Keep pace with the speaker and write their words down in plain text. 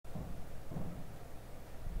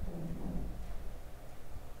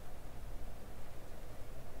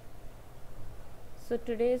So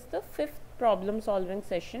today is the fifth problem solving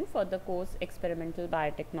session for the course Experimental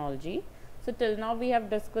Biotechnology. So till now we have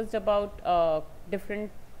discussed about different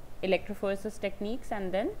electrophoresis techniques,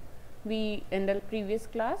 and then we in the previous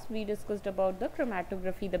class we discussed about the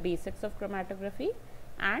chromatography, the basics of chromatography,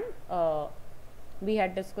 and we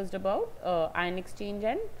had discussed about ion exchange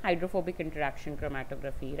and hydrophobic interaction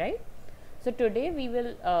chromatography, right? So today we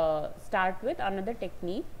will start with another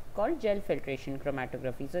technique called gel filtration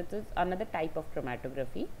chromatography. So it is another type of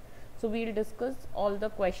chromatography. So we will discuss all the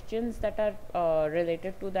questions that are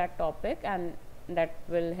related to that topic, and that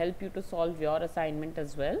will help you to solve your assignment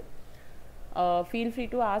as well. Feel free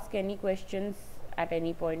to ask any questions at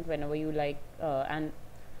any point whenever you like, and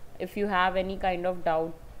if you have any kind of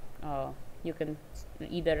doubt, you can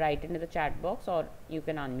either write into the chat box or you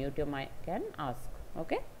can unmute your mic and ask.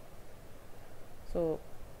 Okay. So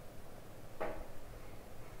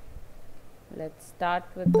let's start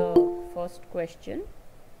with the first question.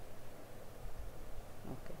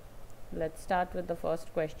 Okay, let's start with the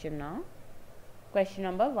first question now. Question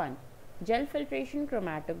number 1. Gel filtration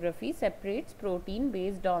chromatography separates protein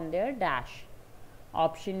based on their dash.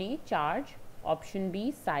 Option A, charge. Option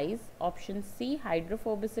B, size. Option C,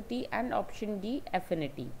 hydrophobicity, and option D,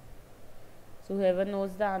 affinity. So whoever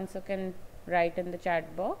knows the answer can write in the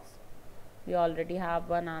chat box. We already have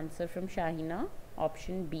one answer from Shahina.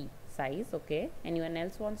 Option B, size. Okay, anyone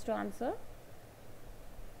else wants to answer?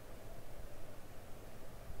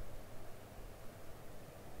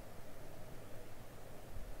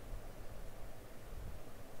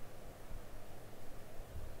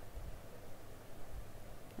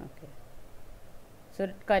 Okay, so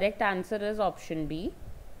correct answer is option B.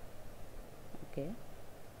 Okay,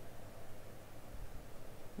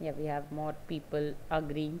 yeah, we have more people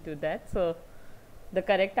agreeing to that. So the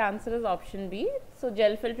correct answer is option B. So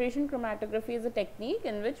gel filtration chromatography is a technique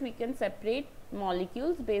in which we can separate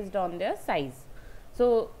molecules based on their size.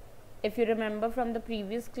 So if you remember from the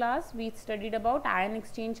previous class, we studied about ion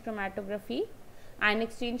exchange chromatography. Ion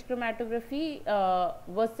exchange chromatography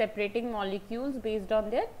was separating molecules based on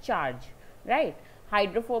their charge, right?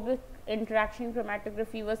 Hydrophobic interaction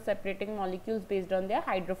chromatography was separating molecules based on their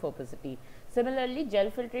hydrophobicity. Similarly,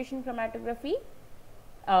 gel filtration chromatography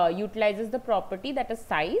utilizes the property, that is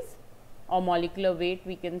size or molecular weight,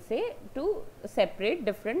 we can say, to separate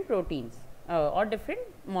different proteins or different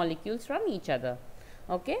molecules from each other.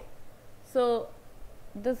 Okay, so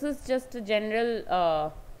this is just a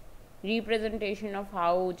general representation of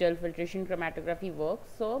how gel filtration chromatography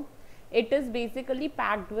works. So it is basically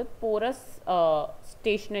packed with porous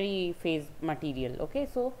stationary phase material. Okay,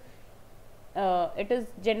 so it is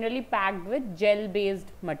generally packed with gel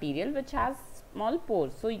based material which has small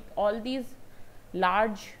pores. So all these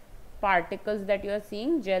large particles that you are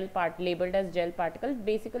seeing, gel part labeled as gel particles,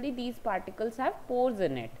 basically these particles have pores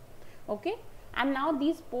in it. Okay, and now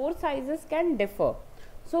these pore sizes can differ.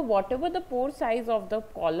 So whatever the pore size of the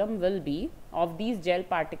column will be, of these gel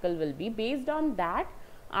particle will be, based on that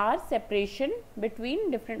our separation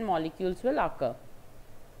between different molecules will occur.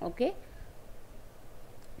 Okay,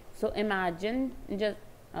 so imagine just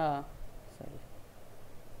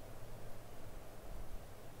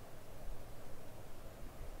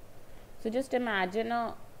so just imagine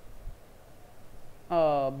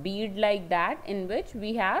a bead like that in which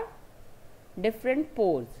we have different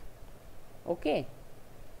pores. Okay,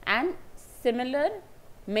 and similar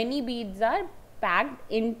many beads are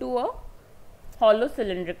packed into a hollow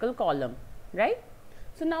cylindrical column, right?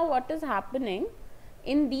 So now what is happening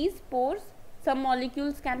in these pores, some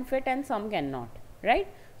molecules can fit and some cannot, right?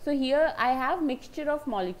 So here I have mixture of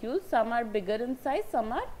molecules, some are bigger in size,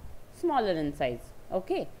 some are smaller in size.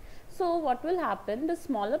 Okay, so what will happen, the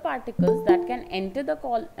smaller particles that can enter the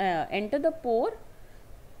pore,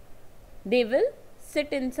 they will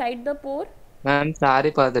sit inside the pore. Ma'am, sorry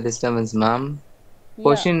for the disturbance, ma'am. Yeah.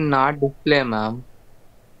 Question not display, ma'am.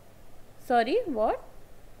 Sorry, what?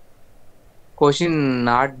 Question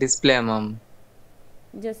not display, ma'am.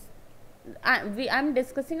 Just I'm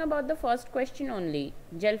discussing about the first question only,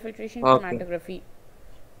 gel filtration Okay. chromatography.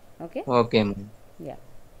 Okay, Okay, ma'am. yeah.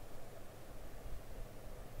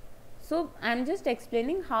 So I'm just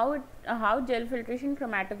explaining how gel filtration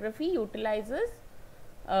chromatography utilizes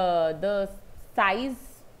the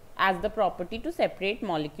size as the property to separate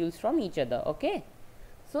molecules from each other. Okay,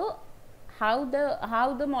 so how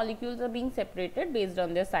the molecules are being separated based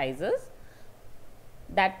on their sizes,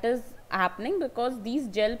 that is happening because these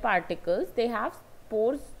gel particles, they have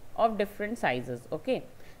pores of different sizes. Okay,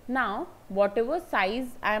 now whatever size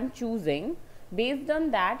I am choosing, based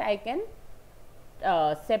on that I can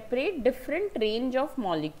separate different range of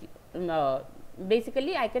molecule.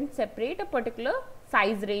 Basically I can separate a particular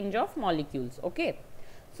size range of molecules. Okay,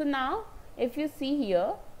 so now if you see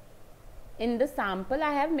here in the sample,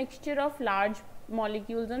 I have mixture of large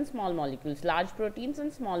molecules and small molecules, large proteins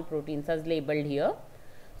and small proteins as labeled here.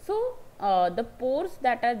 So the pores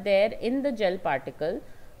that are there in the gel particle,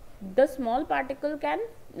 the small particle can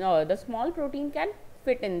the small protein can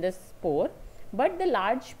fit in this pore, but the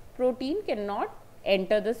large protein cannot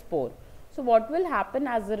enter this pore. So what will happen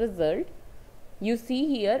as a result? You see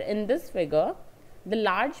here in this figure, the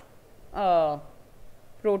large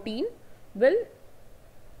protein will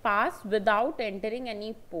pass without entering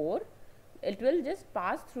any pore. It will just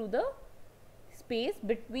pass through the space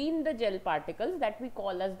between the gel particles that we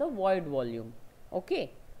call as the void volume.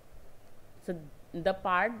 Okay, so the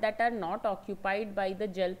part that are not occupied by the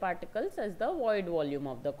gel particles is the void volume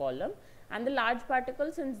of the column, and the large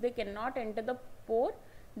particles, since they cannot enter the pore,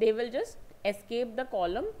 they will just escape the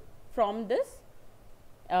column from this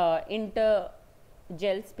inter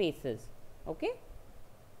gel spaces. Okay,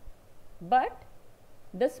 but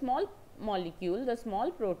the small molecule, the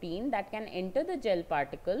small protein that can enter the gel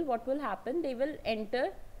particle, what will happen? They will enter,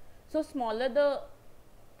 so smaller the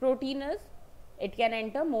protein is, it can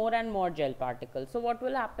enter more and more gel particles. So what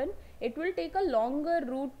will happen? It will take a longer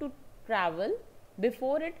route to travel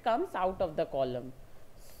before it comes out of the column.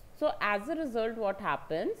 So as a result, what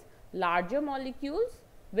happens? Larger molecules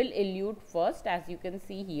will elute first, as you can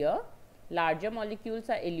see here. Larger molecules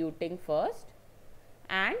are eluting first,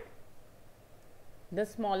 and the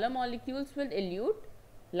smaller molecules will elute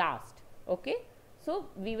last. Okay, so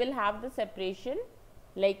we will have the separation,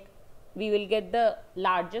 like we will get the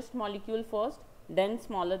largest molecule first, then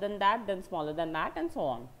smaller than that, then smaller than that, and so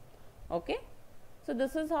on. Okay, so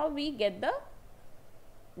this is how we get the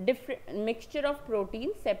different mixture of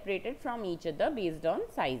proteins separated from each other based on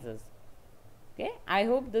sizes. Okay, I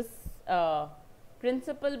hope this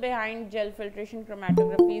principle behind gel filtration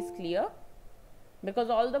chromatography is clear, because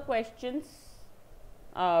all the questions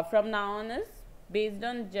from now on is based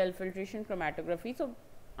on gel filtration chromatography. So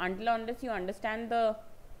until unless you understand the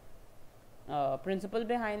principle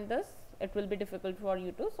behind this, it will be difficult for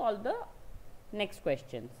you to solve the next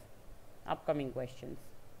questions, upcoming questions.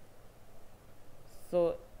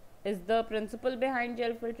 So is the principle behind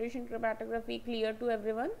gel filtration chromatography clear to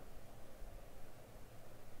everyone?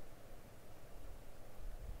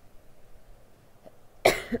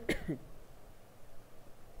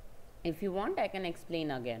 If you want, I can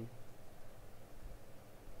explain again.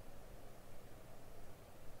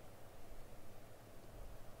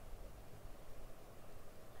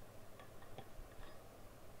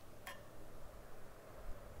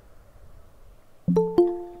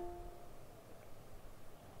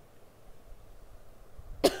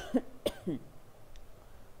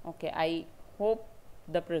 Okay, I hope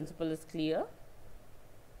the principle is clear.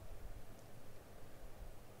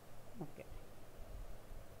 Okay.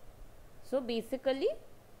 So basically,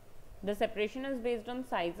 the separation is based on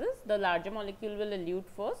sizes. The larger molecule will elute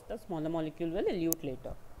first, the smaller molecule will elute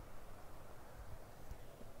later.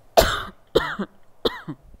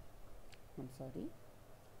 I'm sorry,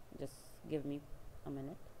 just give me a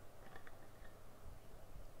minute.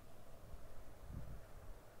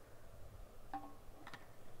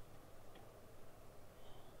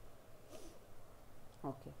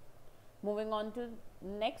 Okay, moving on to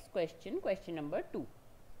next question, question number 2.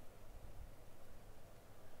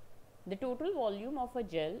 The total volume of a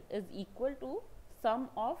gel is equal to sum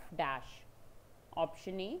of dash.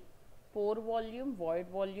 Option A, pore volume, void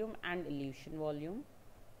volume and elution volume.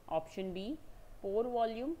 Option B, pore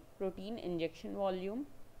volume, protein injection volume,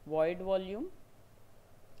 void volume.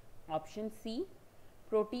 Option C,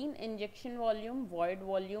 protein injection volume, void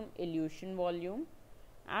volume, elution volume.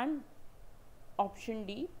 And option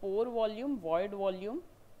D, pore volume, void volume,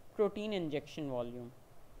 protein injection volume.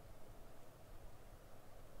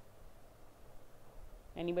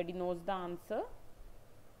 Anybody knows the answer?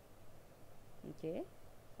 Okay,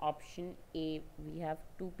 option A, we have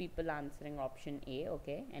 2 people answering option A.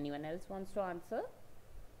 Okay, anyone else wants to answer?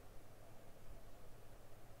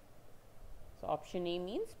 So option A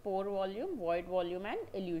means pore volume, void volume and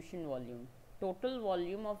elution volume. Total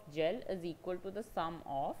volume of gel is equal to the sum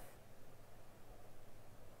of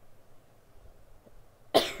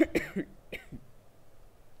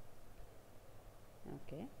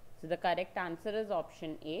okay, so the correct answer is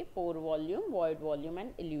option A, pore volume, void volume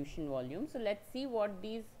and elution volume. So let's see what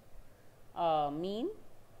these mean.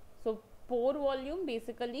 So pore volume,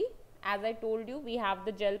 basically, as I told you, we have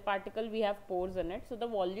the gel particle, we have pores in it. So the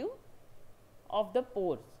volume of the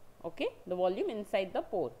pores, okay, the volume inside the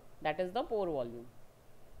pore, that is the pore volume.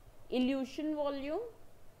 Elution volume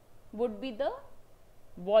would be the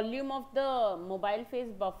volume of the mobile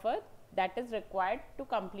phase buffer that is required to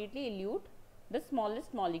completely elute the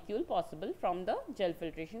smallest molecule possible from the gel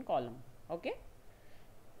filtration column. Okay.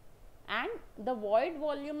 And the void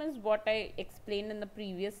volume is what I explained in the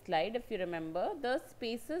previous slide. If you remember, the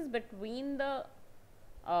spaces between the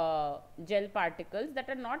gel particles that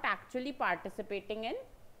are not actually participating in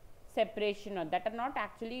separation, or that are not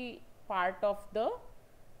actually part of the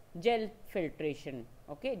gel filtration.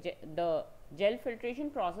 Okay, the gel filtration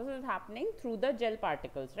process is happening through the gel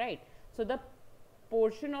particles, right? So the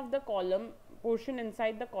portion of the column, portion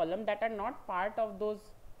inside the column that are not part of those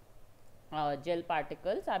gel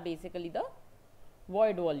particles are basically the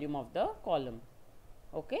void volume of the column.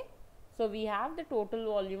 Okay, so we have the total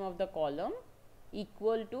volume of the column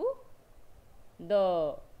equal to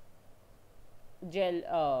the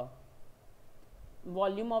gel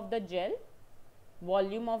volume of the gel,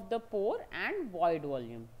 volume of the pore, and void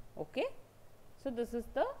volume. Okay, so this is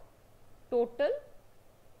the total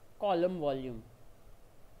column volume.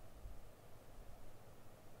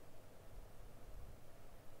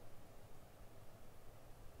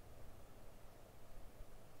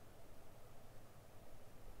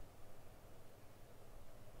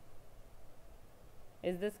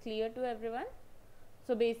 Is this clear to everyone?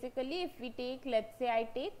 So basically, if we take, let's say I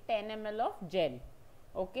take 10 ml of gel.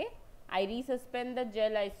 Okay, I resuspend the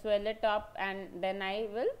gel, I swell it up, and then I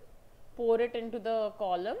will pour it into the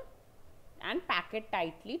column and pack it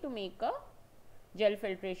tightly to make a gel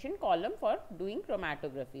filtration column for doing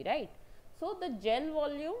chromatography, right? So the gel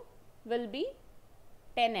volume will be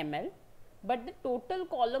 10 ml, but the total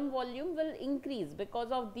column volume will increase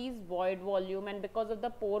because of these void volume and because of the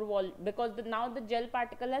pore volume, because now the gel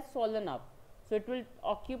particle has swollen up, so it will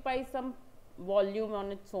occupy some volume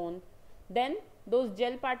on its own. Then those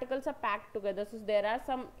gel particles are packed together, so there are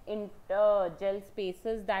some inter gel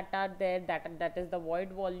spaces that are there, that is the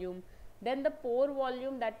void volume. Then the pore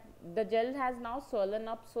volume, that the gel has now swollen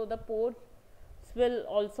up, so the pores will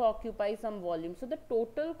also occupy some volume. So the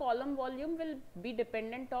total column volume will be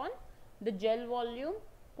dependent on the gel volume,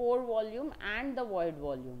 pore volume, and the void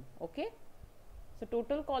volume. Okay, so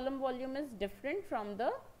total column volume is different from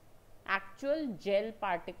the actual gel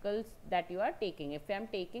particles that you are taking. If I am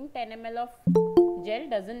taking 10 ml of gel,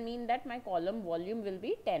 doesn't mean that my column volume will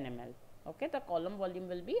be 10 ml. Okay, the column volume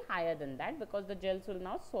will be higher than that because the gels will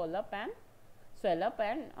now swell up and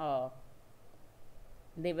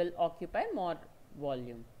they will occupy more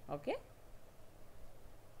volume. Okay,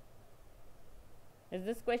 is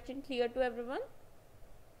this question clear to everyone?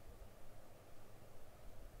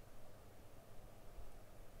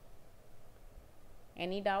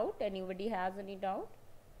 Any doubt? Anybody has any doubt?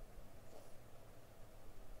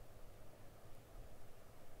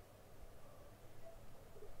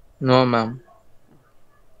 No, ma'am.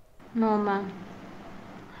 No, ma'am.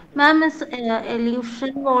 Great. Ma'am, is Yeah.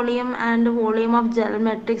 elution volume and volume of gel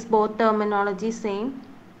metrics both terminology same?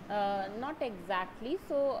 Not exactly.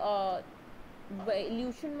 So,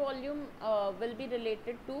 elution volume will be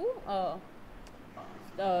related to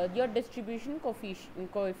your distribution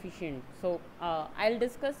coefficient. So, I'll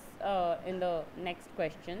discuss in the next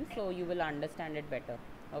question, so you will understand it better.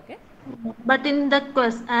 Okay. But in the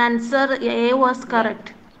answer, A was Yeah.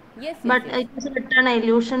 correct. Yes. Yes. But Yes. it is written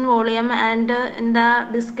elution volume, and in the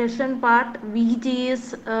discussion part, VG is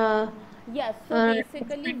Yes, so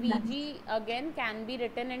basically explained as. Vg again can be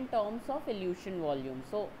written in terms of elution volume.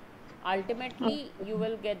 So ultimately you Okay.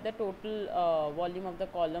 will get the total volume of the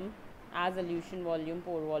column as elution volume,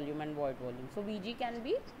 pore volume, and void volume. So Vg can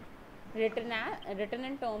be written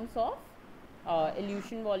in terms of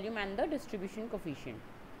elution volume and the distribution coefficient.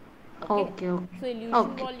 Okay, Okay, okay. so elution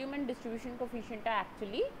Okay. volume and distribution coefficient are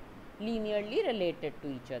actually linearly related to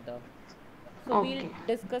each other. So we'll Okay.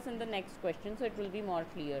 discuss in the next question, so it will be more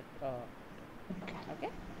clear. Okay.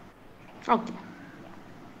 Okay. Yeah.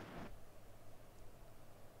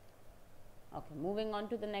 Okay, moving on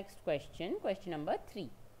to the next question. Question number 3.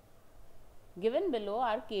 Given below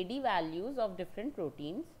are KD values of different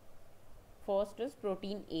proteins. First is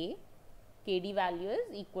protein A. KD value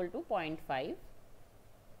is equal to 0.5.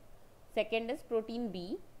 Second is protein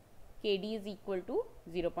B. KD is equal to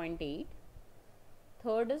 0.8.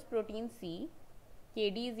 Third is protein C.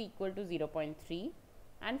 KD is equal to 0.3.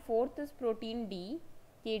 And fourth is protein D.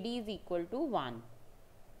 KD is equal to 1.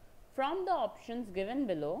 From the options given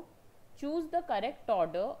below, choose the correct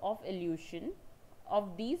order of elution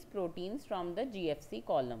of these proteins from the GFC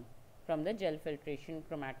column, from the gel filtration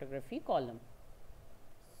chromatography column.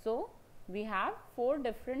 So, we have 4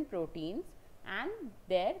 different proteins and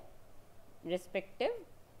their respective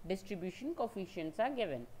distribution coefficients are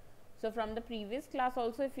given. So from the previous class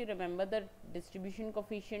also, if you remember the distribution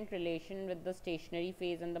coefficient relation with the stationary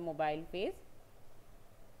phase and the mobile phase,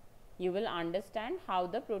 you will understand how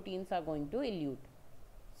the proteins are going to elute.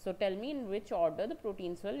 So tell me in which order the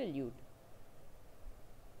proteins will elute.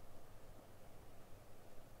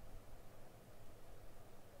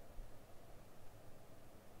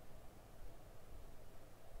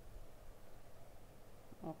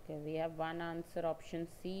 Okay, we have one answer option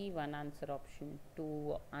C, one answer option,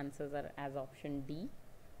 two answers are as option D.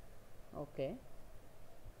 Okay.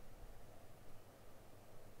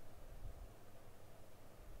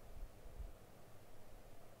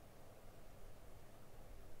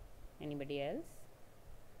 Anybody else?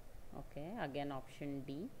 Okay, again option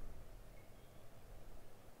D.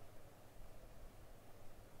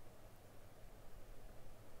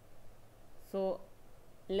 So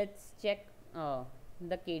let's check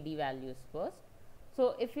the KD values first.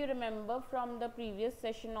 So if you remember from the previous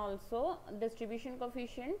session also, distribution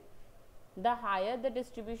coefficient, the higher the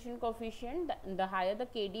distribution coefficient, the higher the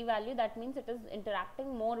KD value, that means it is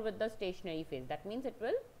interacting more with the stationary phase, that means it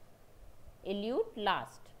will elute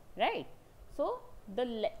last, right? So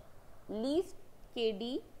the least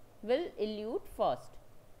KD will elute first.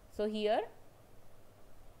 So here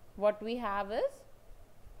what we have is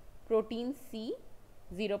protein C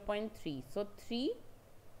 0.3. So 3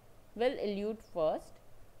 will elute first,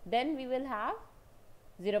 then we will have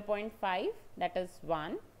 0.5, that is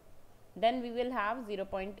 1, then we will have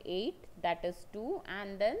 0.8, that is 2,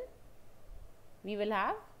 and then we will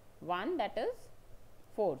have 1, that is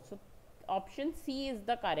 4. So option C is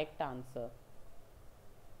the correct answer.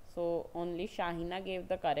 So only Shahina gave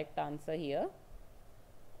the correct answer here.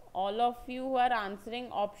 All of you who are answering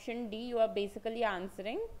option D, you are basically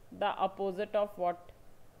answering the opposite of what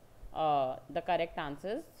the correct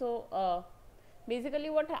answers. So basically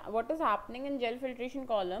what is happening in gel filtration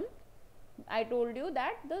column, I told you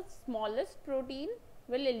that the smallest protein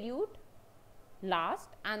will elute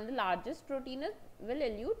last and the largest protein will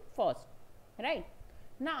elute first, right?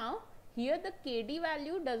 Now here the KD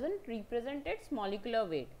value doesn't represent its molecular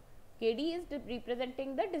weight. KD is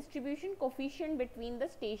representing the distribution coefficient between the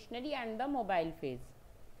stationary and the mobile phase.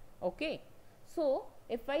 Okay, so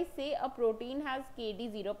if I say a protein has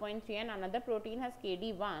KD 0.3 and another protein has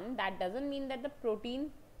KD 1, that doesn't mean that the protein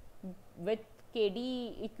with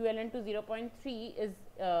KD equivalent to 0.3 is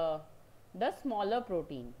the smaller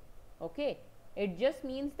protein. Okay, it just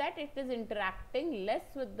means that it is interacting less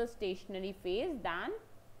with the stationary phase than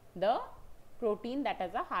the protein that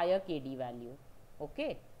has a higher KD value.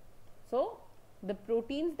 Okay, so the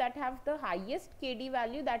proteins that have the highest KD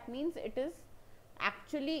value, that means it is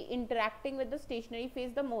actually interacting with the stationary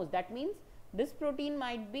phase the most. That means this protein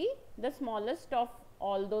might be the smallest of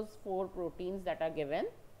all those 4 proteins that are given,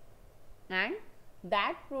 and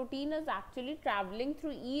that protein is actually traveling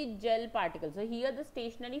through each gel particle. So here the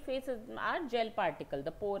stationary phase is our gel particle,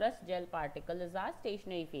 the porous gel particle is our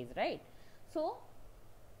stationary phase, right? So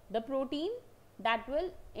the protein that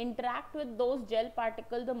will interact with those gel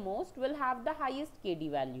particles the most will have the highest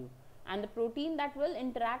KD value, and the protein that will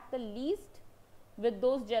interact the least with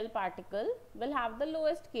those gel particle will have the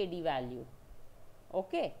lowest KD value.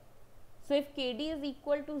 Okay, so if KD is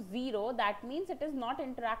equal to 0, that means it is not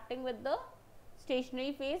interacting with the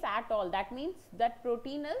stationary phase at all. That means that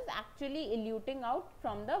protein is actually eluting out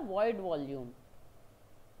from the void volume.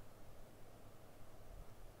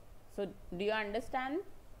 So do you understand?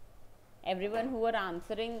 Everyone who are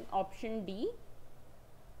answering option D,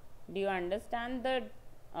 do you understand the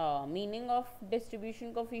meaning of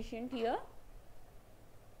distribution coefficient here?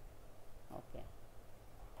 Okay.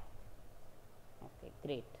 Okay,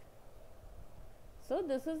 great. So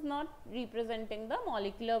this is not representing the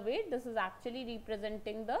molecular weight, this is actually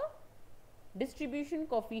representing the distribution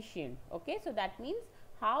coefficient. Okay, so that means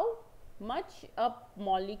how much a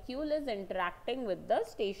molecule is interacting with the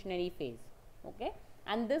stationary phase. Okay,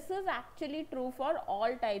 and this is actually true for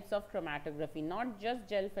all types of chromatography, not just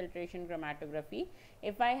gel filtration chromatography.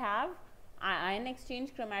 If I have ion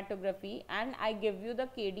exchange chromatography and I give you the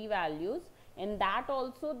KD values, in that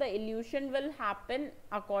also the elution will happen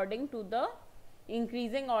according to the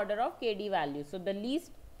increasing order of KD value. So the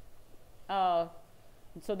least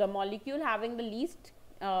so the molecule having the least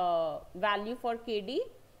value for KD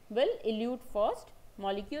will elute first,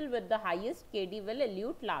 molecule with the highest KD will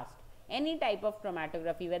elute last. Any type of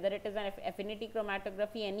chromatography, whether it is an affinity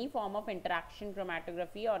chromatography, any form of interaction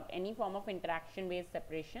chromatography, or any form of interaction based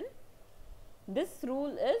separation, this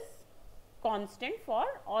rule is constant for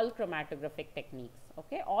all chromatographic techniques.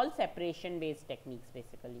 Okay, all separation based techniques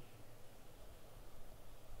basically.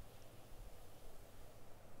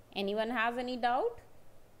 Anyone has any doubt?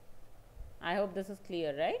 I hope this is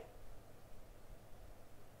clear, right?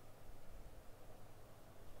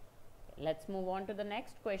 Let's move on to the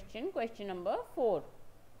next question. Question number 4.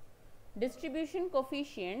 Distribution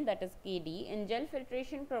coefficient, that is Kd, in gel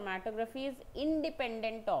filtration chromatography is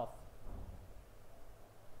independent of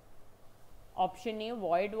option A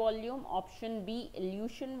void volume, option B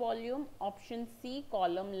elution volume, option C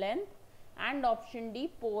column length, and option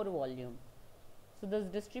D pore volume. So this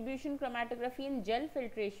distribution chromatography in gel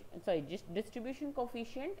filtration, distribution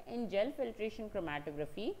coefficient in gel filtration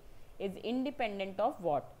chromatography is independent of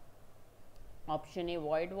what? Option A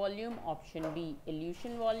void volume, option B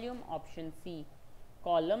elution volume, option C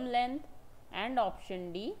column length, and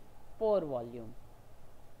option D pore volume.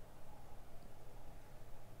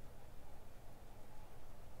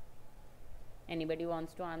 Anybody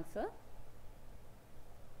wants to answer?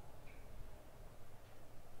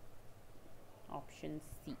 Option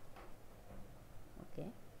C. Okay,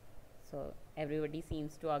 so everybody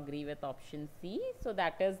seems to agree with option C, so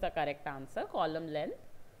that is the correct answer, column length.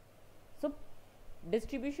 So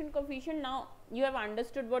distribution coefficient, now you have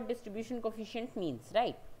understood what distribution coefficient means,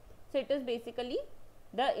 right? So it is basically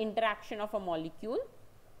the interaction of a molecule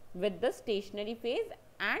with the stationary phase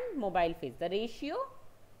and mobile phase, the ratio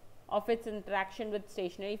of its interaction with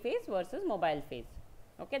stationary phase versus mobile phase.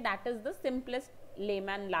 Okay, that is the simplest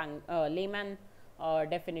layman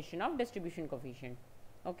definition of distribution coefficient.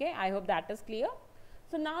 Okay, I hope that is clear.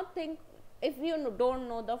 So now think, if you don't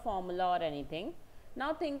know the formula or anything,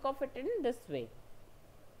 now think of it in this way.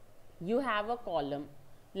 You have a column,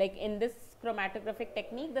 like in this chromatographic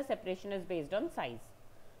technique, the separation is based on size.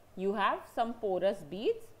 You have some porous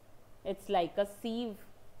beads, it's like a sieve,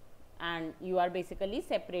 and you are basically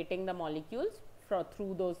separating the molecules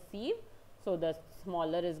through those sieve, so the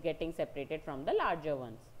smaller is getting separated from the larger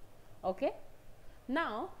ones. Okay,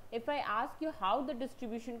 now if I ask you how the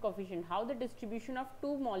distribution coefficient, how the distribution of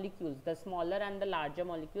two molecules, the smaller and the larger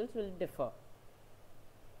molecules, will differ,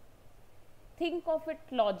 think of it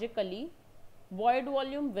logically. Void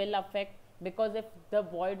volume will affect, because if the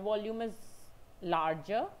void volume is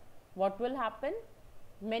larger, what will happen?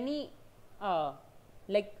 Many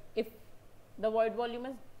like if the void volume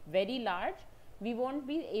is very large, we won't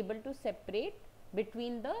be able to separate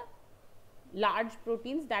between the large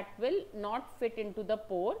proteins that will not fit into the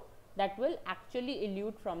pore, that will actually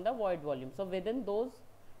elute from the void volume. So within those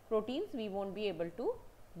proteins we won't be able to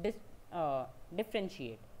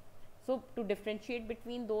differentiate. So to differentiate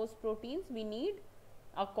between those proteins, we need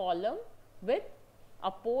a column with a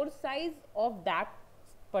pore size of that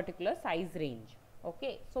particular size range.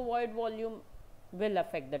 Okay, so void volume will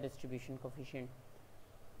affect the distribution coefficient.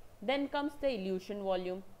 Then comes the elution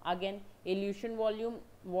volume. Again, elution volume,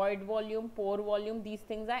 void volume, pore volume, these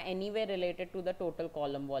things are anyway related to the total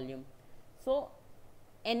column volume. So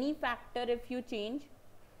any factor, if you change,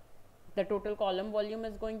 the total column volume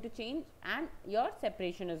is going to change and your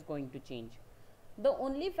separation is going to change. The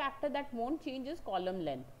only factor that won't change is column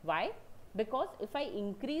length. Why? Because if I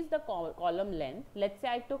increase the column length, let's say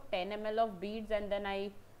I took 10 ml of beads and then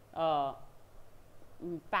I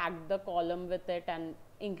packed the column with it and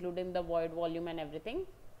including the void volume and everything,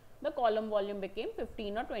 the column volume became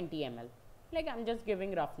 15 or 20 ml. Like, I'm just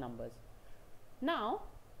giving rough numbers. Now,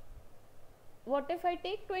 what if I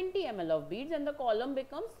take 20 ml of beads and the column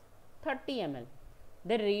becomes 30 ml?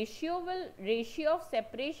 The ratio of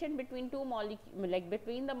separation between two molecules, like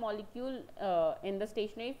between the molecule in the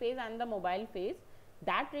stationary phase and the mobile phase,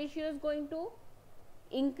 that ratio is going to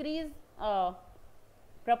increase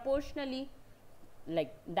proportionally,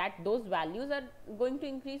 like that those values are going to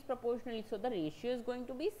increase proportionally, so the ratio is going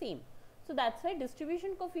to be same. So that's why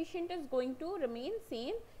distribution coefficient is going to remain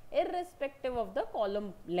same irrespective of the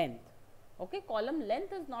column length. Okay, column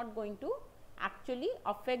length is not going to actually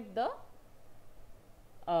affect the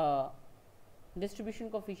distribution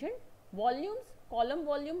coefficient. Volumes, column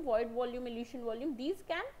volume, void volume, elution volume, these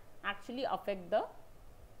can actually affect the.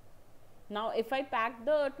 Now if I pack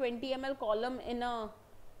the 20 ml column in a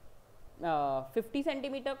 50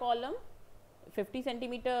 centimeter column, 50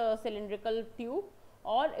 centimeter cylindrical tube,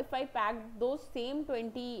 or if I pack those same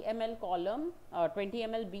 20 ml column, 20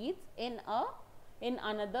 ml beads in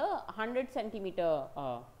another 100 centimeter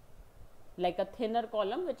like a thinner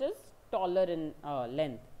column which is taller in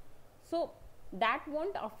length, so that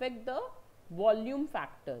won't affect the volume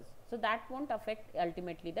factors, so that won't affect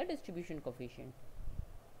ultimately the distribution coefficient.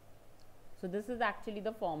 So this is actually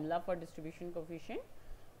the formula for distribution coefficient: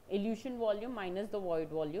 elution volume minus the void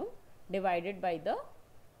volume divided by the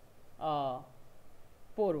pore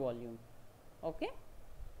volume. Okay,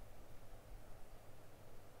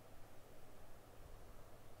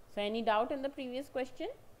 so any doubt in the previous question?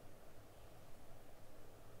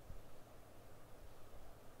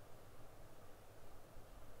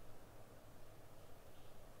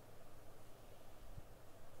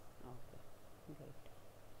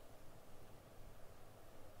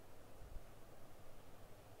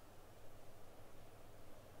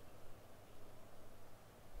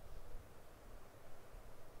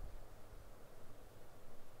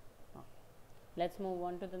 Let's move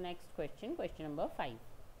on to the next question, question number 5.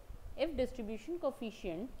 If distribution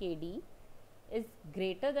coefficient Kd is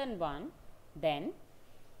greater than 1, then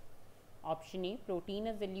option A, protein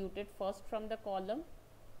is eluted first from the column.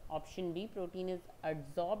 Option B, protein is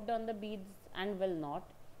adsorbed on the beads and will not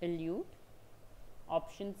elute.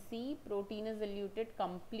 Option C, protein is eluted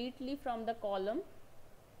completely from the column.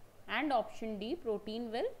 And option D,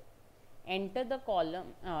 protein will enter the column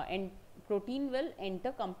and protein will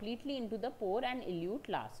enter completely into the pore and elute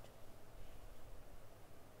last.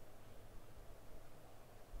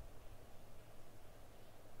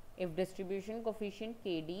 If distribution coefficient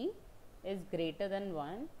Kd is greater than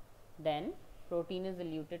 1, then protein is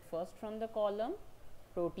eluted first from the column,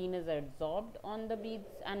 protein is adsorbed on the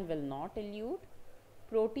beads and will not elute,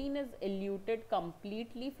 protein is eluted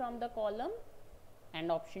completely from the column,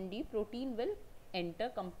 and option D, protein will enter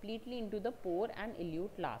completely into the pore and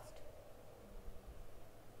elute last.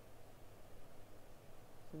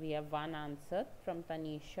 So we have one answer from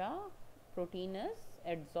Tanisha. Protein is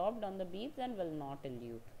adsorbed on the beads and will not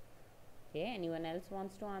elute. Okay, anyone else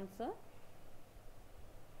wants to answer?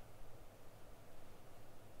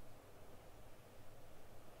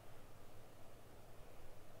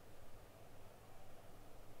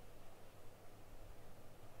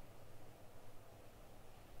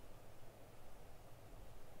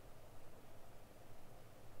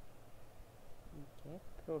 Okay,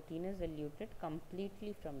 protein is eluted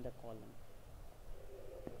completely from the column.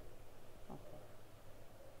 Okay.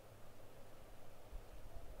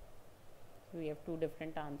 So we have two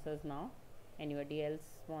different answers now. Anybody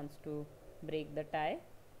else wants to break the tie?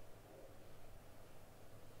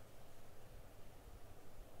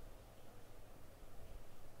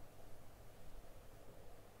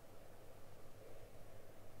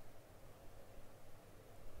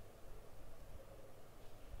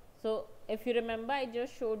 So if you remember, I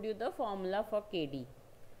just showed you the formula for Kd,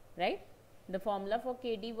 right? The formula for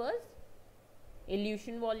Kd was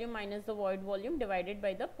elution volume minus the void volume divided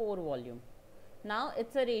by the pore volume. Now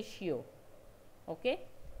it's a ratio, okay?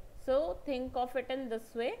 So think of it in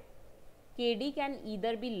this way. Kd can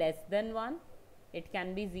either be less than 1, it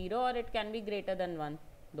can be 0, or it can be greater than 1.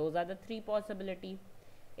 Those are the three possibilities.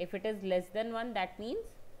 If it is less than 1, that means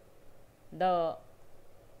the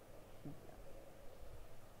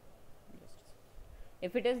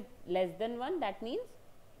if it is less than 1, that means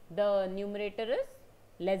the numerator is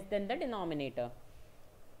less than the denominator.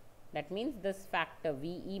 That means this factor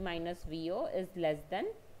VE minus VO is less than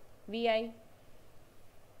VI.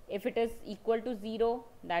 If it is equal to 0,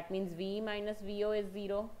 that means VE minus VO is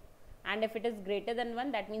 0. And if it is greater than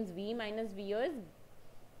 1, that means VE minus VO is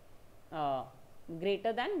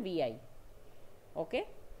greater than VI. Okay,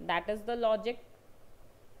 that is the logic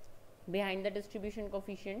behind the distribution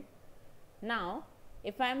coefficient. Now,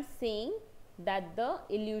 if I am saying that the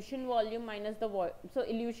elution volume minus the void, so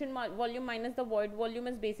elution volume minus the void volume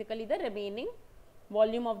is basically the remaining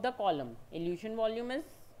volume of the column. Elution volume is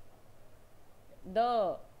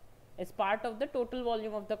part of the total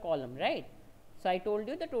volume of the column, right? So I told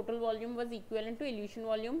you the total volume was equivalent to elution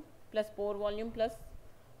volume plus pore volume plus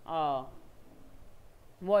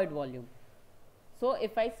void volume. So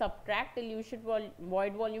if I subtract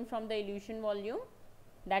void volume from the elution volume,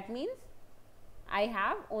 that means I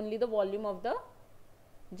have only the volume of the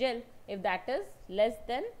gel. If that is less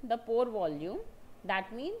than the pore volume,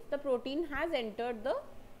 that means the protein has entered the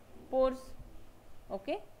pores.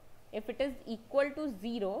 Okay. If it is equal to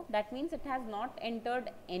 0, that means it has not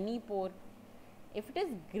entered any pore. If it is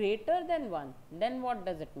greater than 1, then what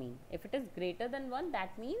does it mean? If it is greater than 1,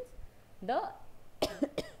 that means the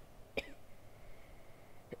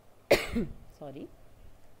sorry.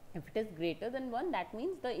 If it is greater than 1, that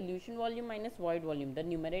means the elution volume minus void volume, the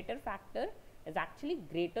numerator factor is actually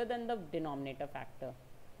greater than the denominator factor.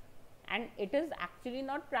 And it is actually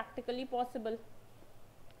not practically possible,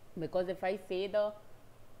 because if I say the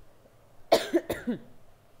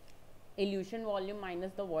elution volume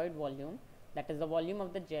minus the void volume, that is the volume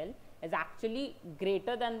of the gel, is actually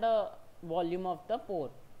greater than the volume of the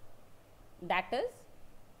pore, that is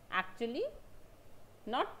actually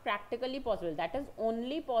not practically possible. That is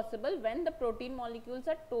only possible when the protein molecules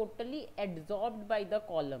are totally adsorbed by the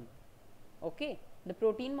column. Okay, the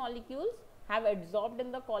protein molecules have adsorbed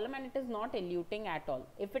in the column and it is not eluting at all.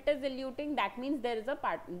 If it is eluting, that means there is a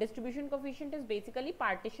distribution coefficient is basically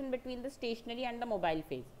partition between the stationary and the mobile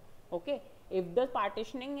phase. Okay, if the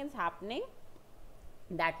partitioning is happening,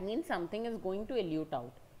 that means something is going to elute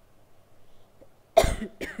out.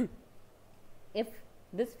 If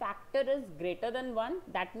this factor is greater than 1,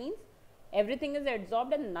 that means everything is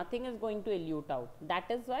adsorbed and nothing is going to elute out. That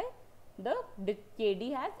is why the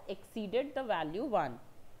KD has exceeded the value 1.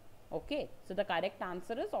 Okay, so the correct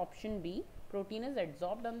answer is option B. Protein is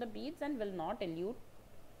adsorbed on the beads and will not elute.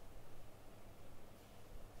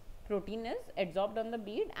 Protein is adsorbed on the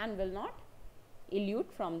bead and will not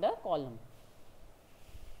elute from the column.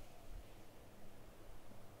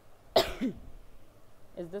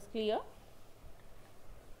 Is this clear?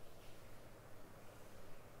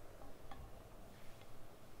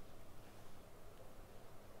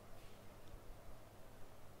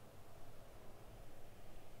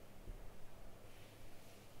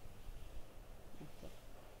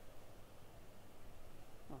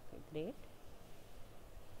 Okay, great.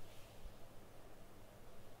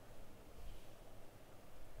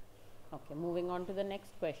 Okay, moving on to the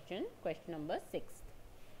next question, question number 6.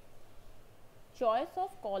 Choice of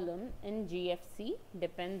column in GFC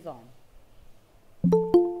depends on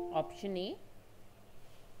option A,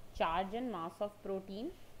 charge and mass of protein,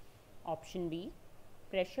 option B,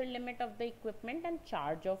 pressure limit of the equipment and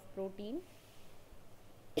charge of protein,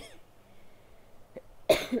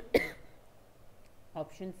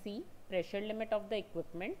 option C, pressure limit of the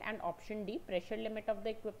equipment, and option D, pressure limit of the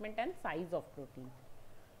equipment and size of protein.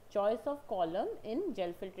 Choice of column in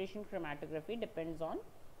gel filtration chromatography depends on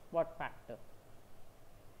what factor?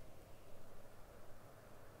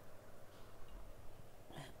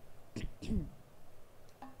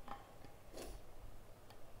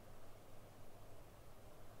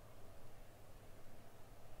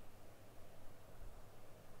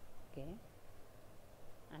 Okay,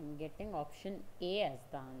 I am getting option A as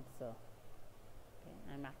the answer. Okay,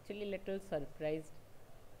 I am actually little surprised.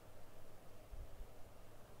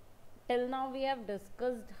 Till now we have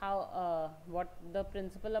discussed how what the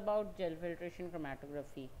principle about gel filtration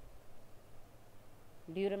chromatography.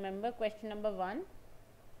 Do you remember question number 1?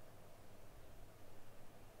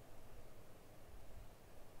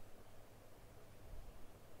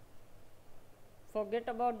 Forget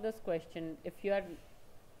about this question. If you are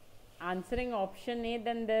answering option A,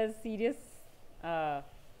 then there is serious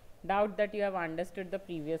doubt that you have understood the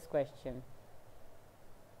previous question.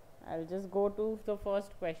 I'll just go to the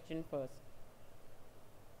first question first.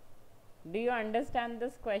 Do you understand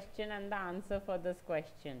this question and the answer for this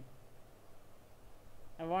question?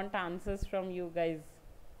 I want answers from you guys,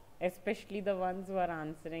 especially the ones who are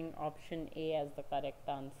answering option A as the correct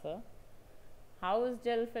answer. How is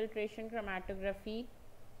gel filtration chromatography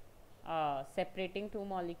separating two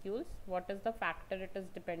molecules? What is the factor it is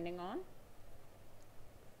depending on?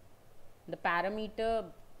 The parameter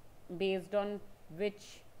based on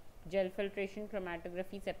which gel filtration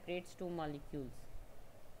chromatography separates two molecules.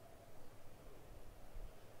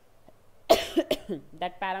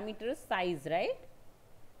 That parameter is size, right?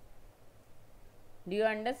 Do you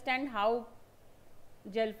understand how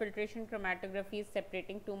gel filtration chromatography is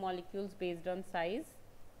separating two molecules based on size?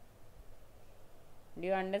 Do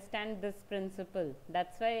you understand this principle?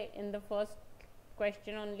 That's why in the first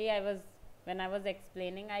question only when I was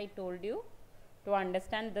explaining, I told you to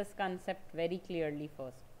understand this concept very clearly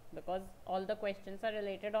first, because all the questions are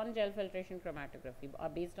related on gel filtration chromatography, are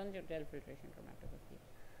based on gel filtration chromatography.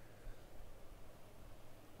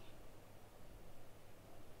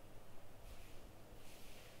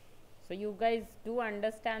 So you guys do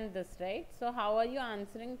understand this, right? So how are you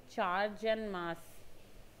answering charge and mass?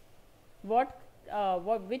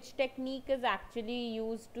 Which technique is actually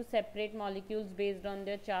used to separate molecules based on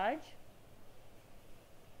their charge?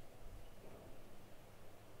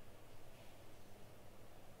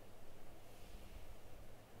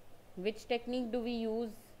 Which technique do we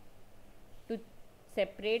use to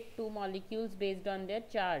separate two molecules based on their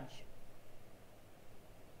charge?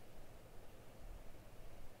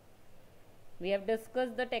 We have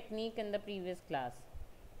discussed the technique in the previous class.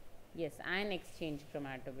 Yes, ion exchange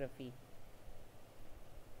chromatography.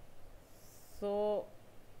 So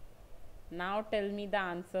now tell me the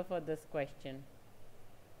answer for this question.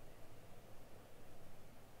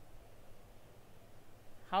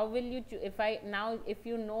 How will you if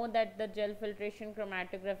you know that the gel filtration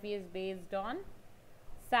chromatography is based on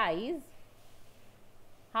size,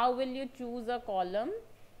 how will you choose a column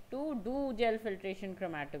to do gel filtration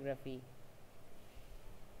chromatography?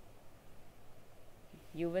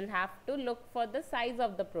 You will have to look for the size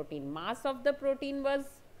of the protein. Mass of the protein was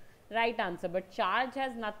right answer, but charge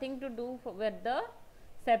has nothing to do with the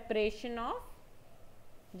separation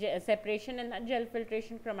in the gel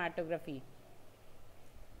filtration chromatography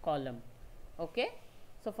column. Okay,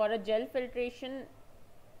 so for a gel filtration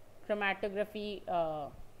chromatography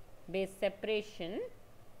based separation,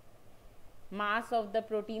 mass of the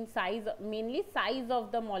protein, size, mainly size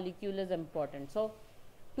of the molecule is important. So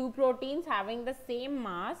two proteins having the same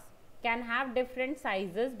mass can have different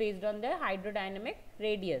sizes based on their hydrodynamic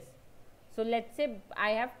radius. So let's say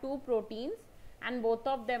I have two proteins and both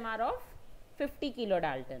of them are of 50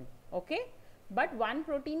 kilodalton, okay, but one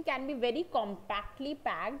protein can be very compactly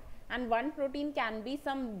packed and one protein can be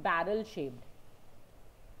some barrel shaped,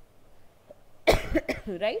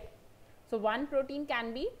 right? So one protein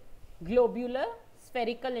can be globular,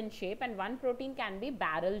 spherical in shape, and one protein can be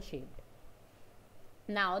barrel shaped.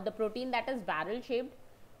 Now the protein that is barrel shaped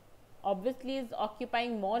obviously is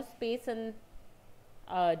occupying more space in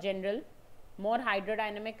general, more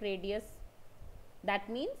hydrodynamic radius. That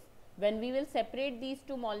means when we will separate these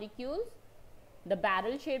two molecules, the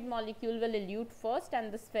barrel shaped molecule will elute first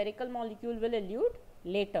and the spherical molecule will elute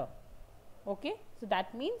later, okay. So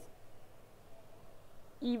that means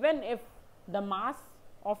even if the mass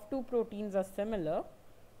of two proteins are similar,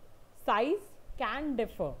 size can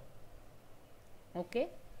differ, okay.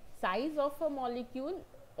 Size of a molecule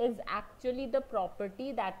is actually the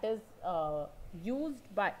property that is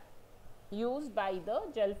used by the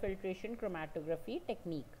gel filtration chromatography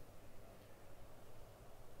technique.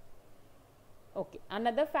 Okay,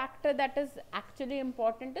 another factor that is actually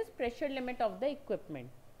important is pressure limit of the equipment.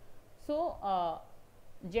 So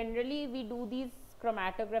generally we do these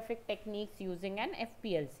chromatographic techniques using an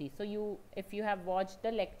FPLC. So if you have watched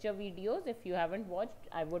the lecture videos, if you haven't watched,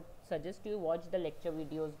 I would suggest you watch the lecture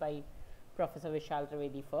videos by Professor Vishal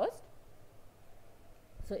Trivedi first.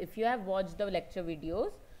 So if you have watched the lecture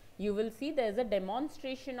videos, you will see there is a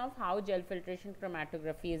demonstration of how gel filtration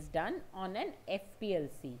chromatography is done on an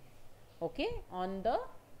FPLC, okay, on the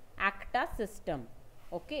ACTA system,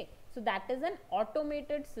 okay. So that is an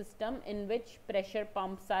automated system in which pressure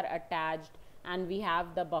pumps are attached and we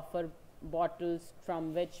have the buffer bottles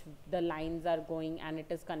from which the lines are going and it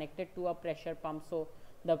is connected to a pressure pump. So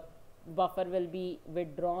the buffer will be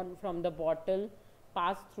withdrawn from the bottle,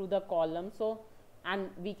 pass through the column, so and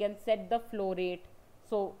we can set the flow rate.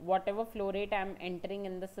 So whatever flow rate I am entering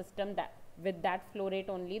in the system, that with that flow rate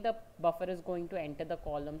only the buffer is going to enter the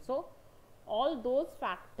column. So all those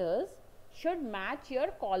factors should match your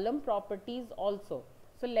column properties also.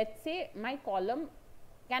 So let's say my column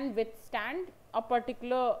can withstand a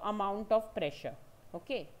particular amount of pressure,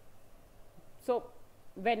 okay. So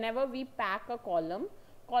whenever we pack a column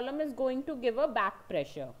is going to give a back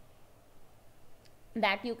pressure,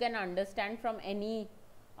 that you can understand from any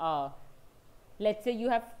let's say you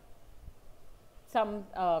have some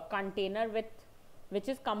container which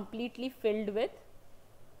is completely filled with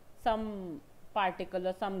some particle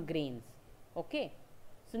or some grains, okay.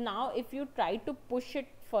 So now if you try to push it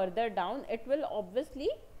further down, it will obviously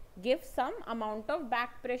give some amount of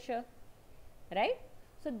back pressure, right.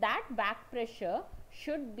 So that back pressure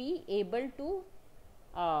should be able to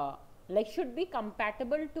should be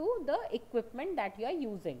compatible to the equipment that you are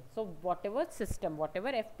using. So whatever system,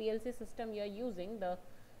 whatever FPLC system you are using, the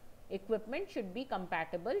equipment should be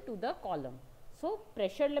compatible to the column. So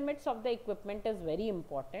pressure limits of the equipment is very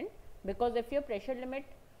important, because if your pressure limit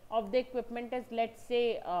of the equipment is, let's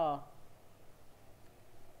say,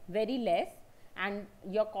 very less and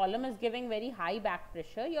your column is giving very high back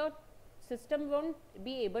pressure, your system won't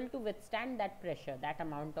be able to withstand that pressure, that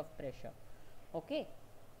amount of pressure, okay.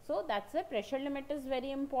 So that's the pressure limit is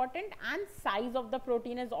very important, and size of the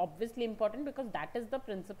protein is obviously important, because that is the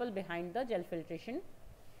principle behind the gel filtration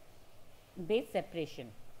based separation,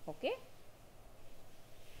 okay.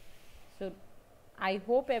 So I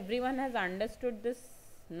hope everyone has understood this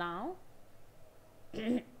now.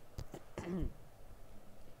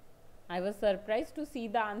 I was surprised to see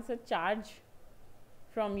the answer charge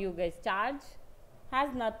from you guys. Charge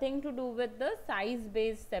has nothing to do with the size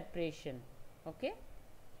based separation, okay.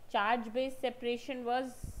 Charge based separation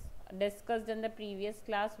was discussed in the previous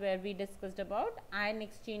class, where we discussed about ion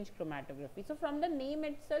exchange chromatography. So from the name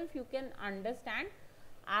itself you can understand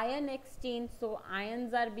ion exchange, so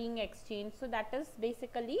ions are being exchanged, so that is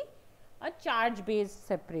basically a charge based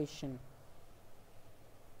separation.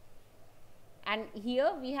 And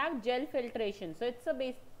here we have gel filtration, so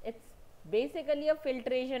it's basically a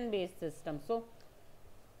filtration based system. So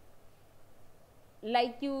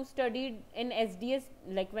like you studied in SDS,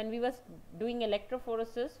 like when we were doing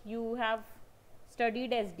electrophoresis, you have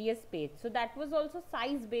studied SDS page. So that was also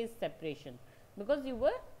size based separation, because you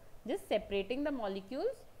were just separating the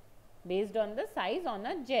molecules based on the size on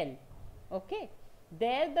a gel, okay.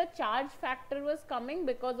 There the charge factor was coming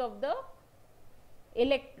because of the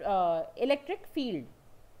electric field,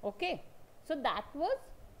 okay. So that was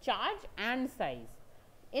charge and size.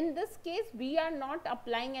 In this case we are not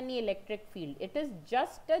applying any electric field, it is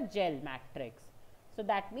just a gel matrix. So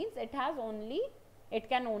that means it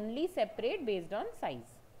can only separate based on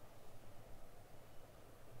size,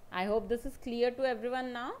 I hope this is clear to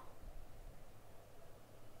everyone now.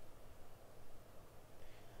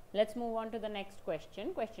 Let's move on to the next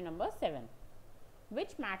question. Question number 7.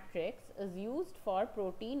 Which matrix is used for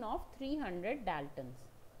protein of 300 Daltons?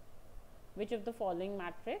 Which of the following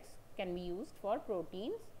matrix can be used for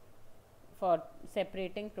proteins, for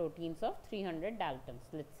separating proteins of 300 Daltons?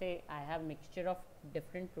 Let's say I have mixture of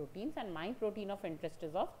different proteins and my protein of interest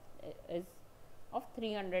is of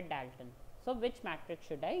 300 Dalton. So which matrix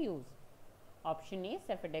should I use? Option A,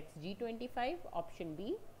 Cefidex G25. Option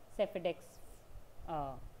B, Cefidex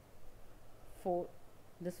 4.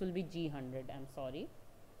 This will be G100. I'm sorry,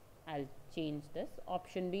 I'll change this.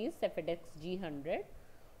 Option B is Cefidex G100.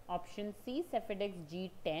 Option C, Cefidex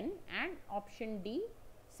G10, and option D,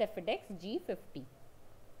 Cefidex G50.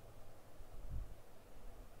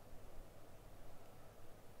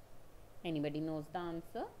 Anybody knows the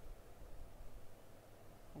answer?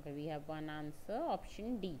 Okay, we have one answer,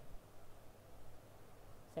 option D,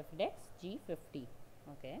 Cefidex G50.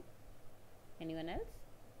 Okay, anyone else?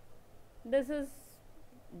 This is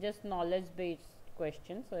just knowledge based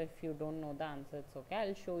question, so if you don't know the answer, it's okay.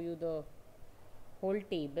 I'll show you the whole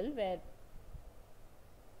table where,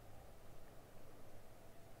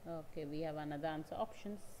 okay, we have another answer,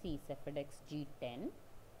 option C, Cefidex G10.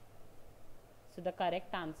 So the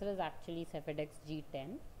correct answer is actually Cefidex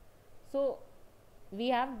G10. So we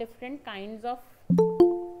have different kinds of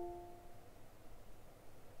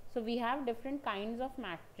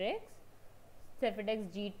matrix, Cefidex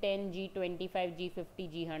G10, G25, G50,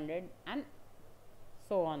 G100, and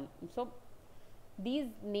so on. So these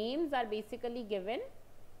names are basically given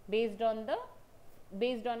based on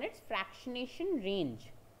its fractionation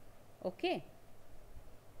range. Okay,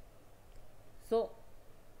 so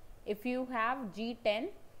if you have G10,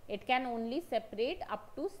 it can only separate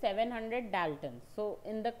up to 700 Daltons. So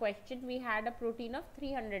in the question we had a protein of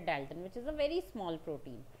 300 Dalton, which is a very small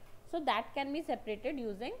protein. So that can be separated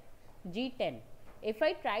using G10. If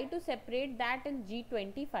I try to separate that in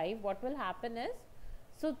G25, what will happen is,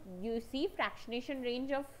 so you see fractionation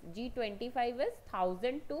range of G25 is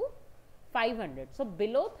 1000 to 500. So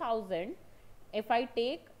below 1000, if I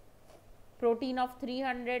take protein of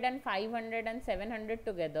 300 and 500 and 700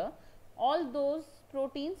 together, all those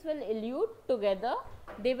proteins will elute together.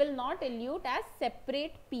 They will not elute as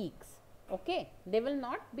separate peaks. Okay, they will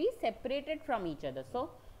not be separated from each other.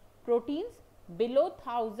 So proteins below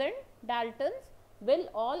 1000 Daltons will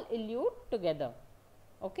all elute together.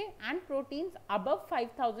 Okay, and proteins above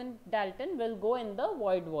 5000 Dalton will go in the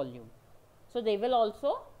void volume. So they will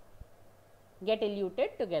also get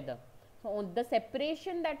eluted together. So the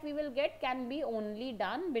separation that we will get can be only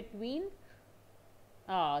done between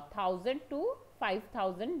 1000 to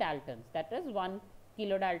 5000 Daltons, that is 1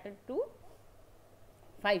 kilodalton to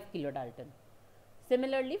 5 kilodalton.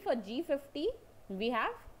 Similarly for G50, we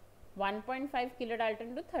have 1.5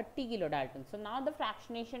 kilodalton to 30 kilodalton. So now the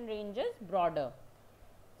fractionation range is broader.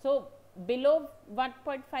 So below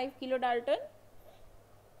 1.5 kilodalton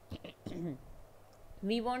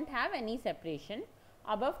we won't have any separation.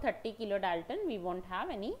 Above 30 kilodalton we won't have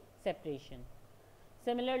any separation.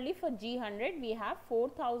 Similarly for G100, we have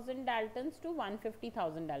 4000 Daltons to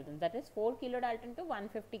 150,000 Daltons, that is 4 kilodalton to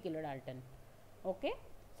 150 kilodalton. Okay,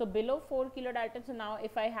 so below 4 kilodalton, so now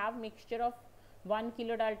if I have mixture of 1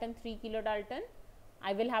 kilodalton, 3 kilodalton,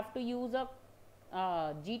 I will have to use a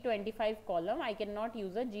G25 column. I cannot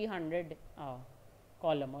use a G100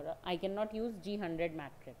 column, or I cannot use G100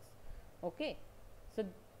 matrix. Okay, so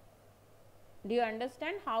do you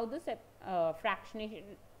understand how this fractionation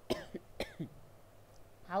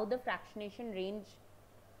how the fractionation range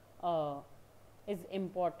is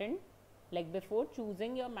important? Like before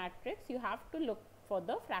choosing your matrix, you have to look for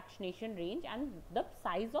the fractionation range and the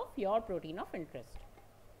size of your protein of interest.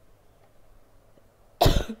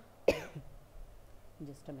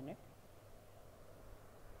 Just a minute.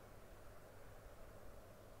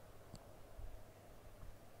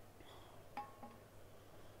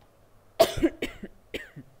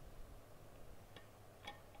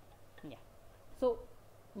 Yeah, so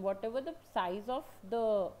whatever the size of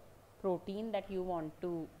the protein that you want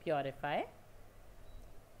to purify,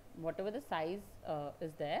 whatever the size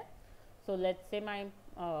is there, so let's say my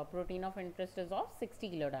protein of interest is of 60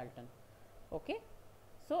 kilodalton. Okay,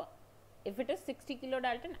 so if it is 60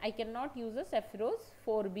 kilodalton, I cannot use a Cephirose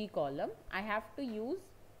 4b column. I have to use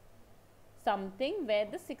something where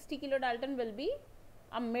the 60 kilodalton will be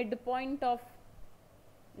a midpoint of,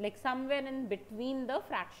 like somewhere in between the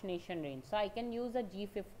fractionation range. So I can use a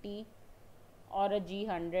G50 or a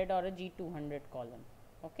G100 or a G200 column.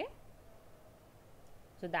 Okay,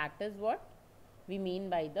 so that is what we mean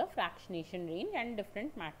by the fractionation range, and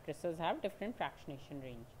different matrices have different fractionation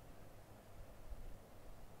range.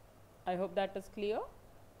 I hope that is clear.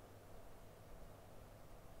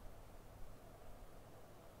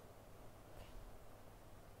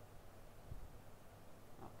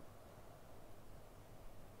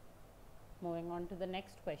 Moving on to the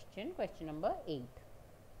next question, question number 8.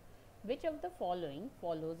 Which of the following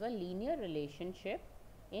follows a linear relationship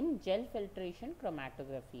in gel filtration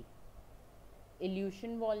chromatography?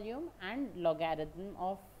 Elution volume and logarithm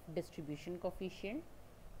of distribution coefficient.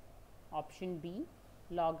 Option B,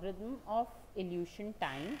 logarithm of elution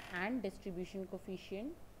time and distribution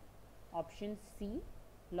coefficient. Option C,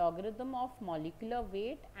 logarithm of molecular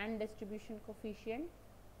weight and distribution coefficient.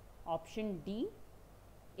 Option D,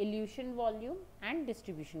 elution volume and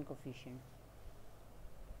distribution coefficient.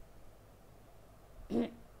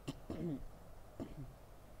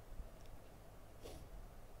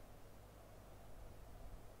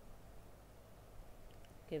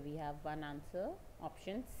 Okay, we have one answer,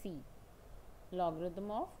 option C, logarithm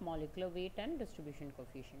of molecular weight and distribution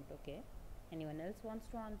coefficient. Okay, anyone else wants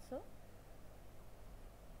to answer?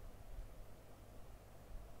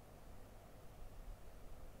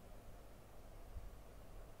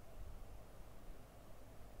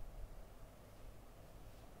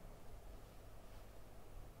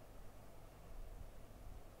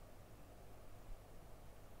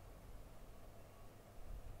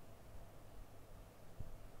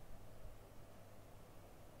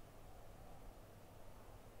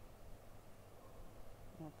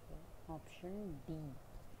 Okay, option D,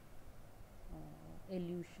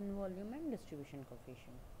 elution volume and distribution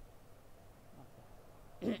coefficient.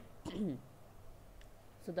 Okay.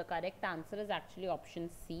 So the correct answer is actually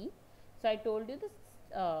option C. So I told you this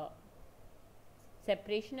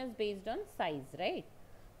separation is based on size, right?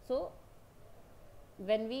 So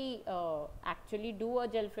when we actually do a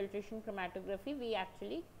gel filtration chromatography, we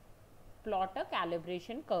actually plot a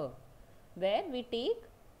calibration curve where we take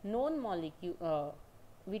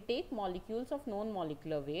molecules of known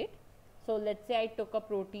molecular weight. So let's say I took a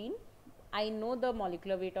protein, I know the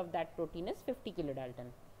molecular weight of that protein is 50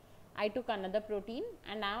 kilodalton. I took another protein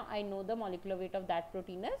and now I know the molecular weight of that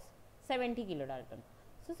protein is 70 kilodalton.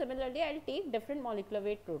 So similarly, I will take different molecular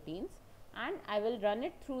weight proteins and I will run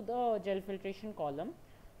it through the gel filtration column.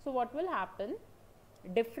 So what will happen?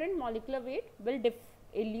 Different molecular weight will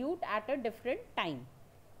elute at a different time.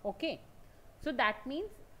 Okay, so that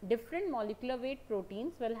means different molecular weight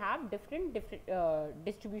proteins will have different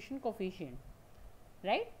distribution coefficient,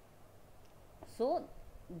 right? So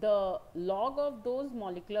the log of those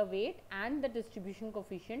molecular weight and the distribution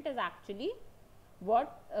coefficient is actually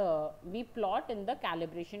what we plot in the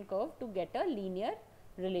calibration curve to get a linear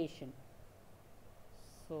relation.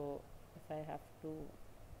 So if I have to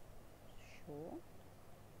show,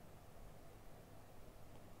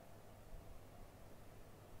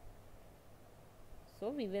 so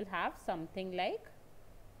we will have something like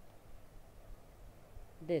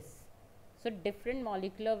this. So different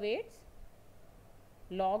molecular weights,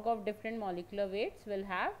 log of different molecular weights will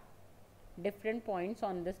have different points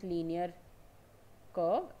on this linear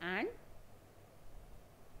curve, and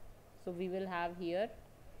so we will have here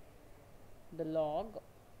the log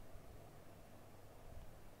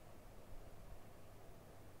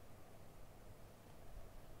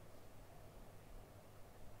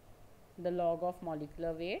of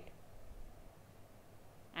molecular weight,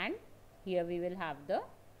 and here we will have the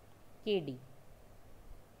KD.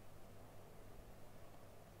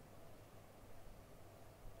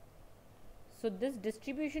 So this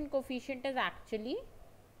distribution coefficient is actually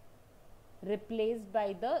replaced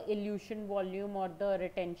by the elution volume or the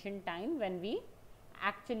retention time when we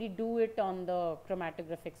actually do it on the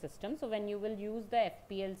chromatographic system. So when you will use the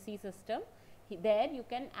FPLC system, there you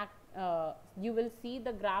can you will see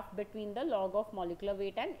the graph between the log of molecular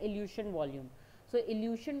weight and elution volume. So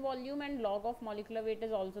elution volume and log of molecular weight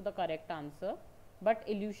is also the correct answer, but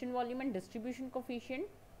elution volume and distribution coefficient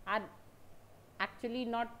are actually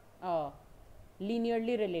not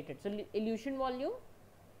linearly related. So elution volume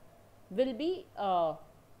will be how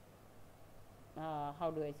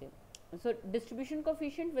do I say, so distribution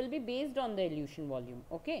coefficient will be based on the elution volume,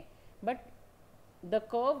 okay, but the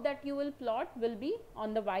curve that you will plot will be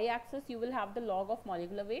on the y axis you will have the log of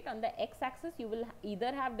molecular weight, on the x axis you will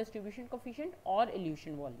either have distribution coefficient or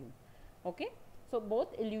elution volume, okay. So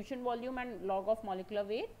both elution volume and log of molecular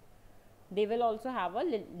weight, they will also have a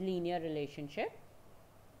linear relationship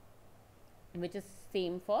which is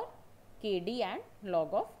same for KD and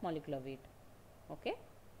log of molecular weight, okay.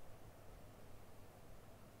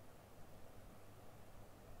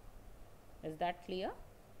 Is that clear?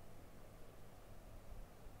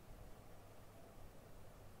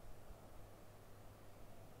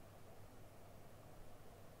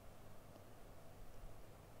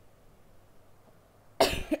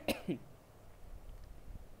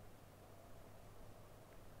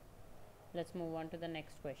 Let's move on to the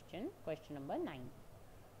next question. Question number 9.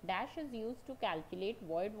 Dash is used to calculate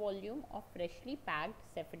void volume of freshly packed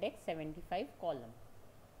Cefidex 75 column.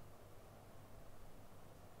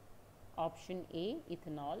 Option A,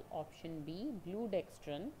 ethanol. Option B, blue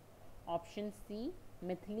dextran. Option C,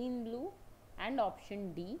 methylene blue. And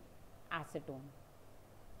option D, acetone.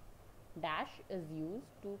 Dash is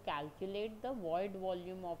used to calculate the void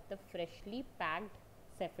volume of the freshly packed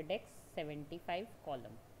Cefidex 75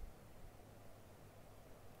 column.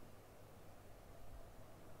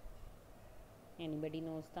 Anybody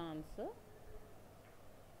knows the answer?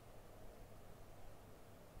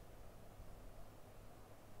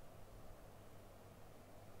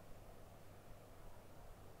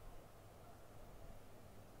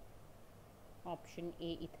 Option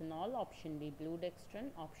A, ethanol. Option B, blue dextran.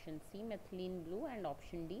 Option C, methylene blue. And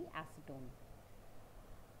option D, acetone.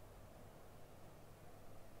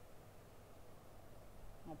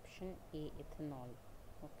 Option A, ethanol.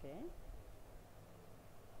 Okay.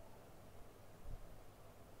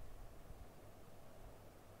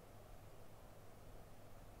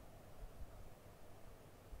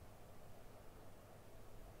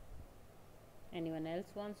 Anyone else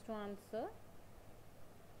wants to answer?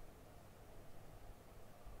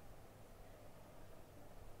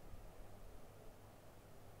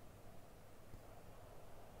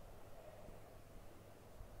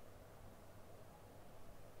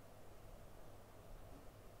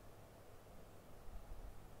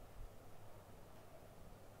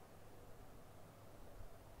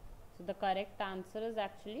 So the correct answer is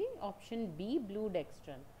actually option B, blue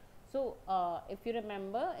dextran. So if you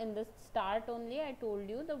remember, in the start only I told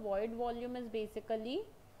you the void volume is basically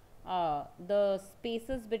the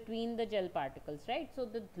spaces between the gel particles, right? So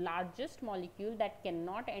the largest molecule that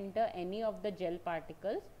cannot enter any of the gel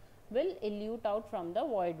particles will elute out from the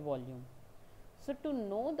void volume. So to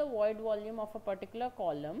know the void volume of a particular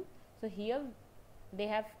column, so here they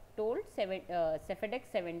have told Cefidex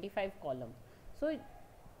 75 column. So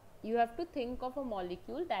you have to think of a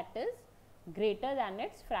molecule that is greater than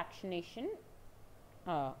its fractionation,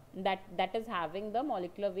 that is having the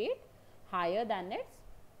molecular weight higher than its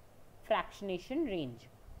fractionation range.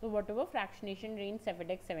 So whatever fractionation range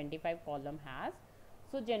Cefidex 75 column has,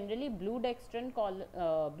 so generally blue dextran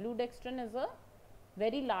is a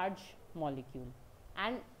very large molecule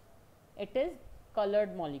and it is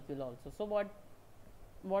colored molecule also. So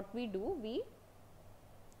what we do, we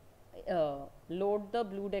load the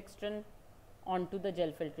blue dextran onto the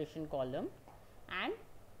gel filtration column and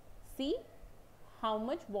see how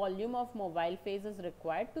much volume of mobile phase is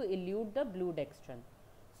required to elute the blue dextran.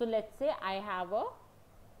 So let's say I have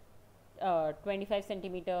a 25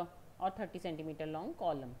 centimeter or 30 centimeter long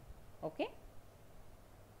column. Okay.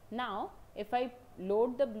 Now if I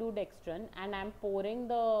load the blue dextran and I am pouring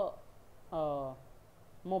the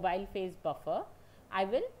mobile phase buffer, I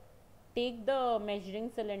will take the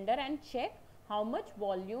measuring cylinder and check how much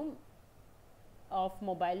volume of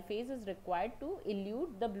mobile phase is required to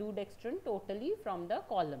elute the blue dextran totally from the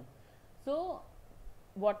column. So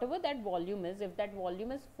whatever that volume is, if that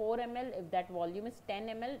volume is 4 ml, if that volume is 10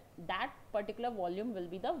 ml, that particular volume will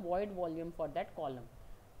be the void volume for that column.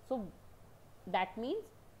 So that means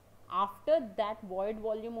after that void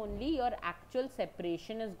volume only your actual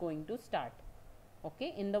separation is going to start.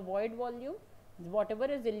 Okay, in the void volume, whatever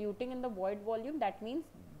is eluting in the void volume, that means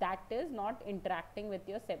that is not interacting with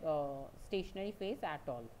your stationary phase at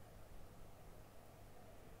all.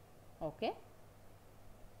 Okay.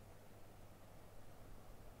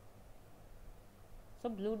 So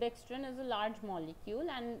blue dextran is a large molecule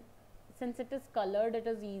and since it is colored, it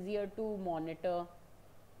is easier to monitor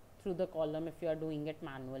through the column if you are doing it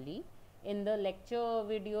manually. In the lecture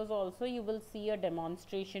videos also you will see a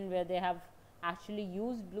demonstration where they have actually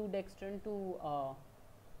used blue dextran to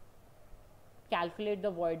calculate the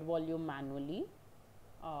void volume manually.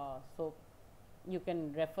 So you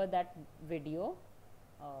can refer that video.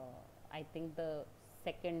 I think the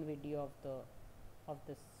second video of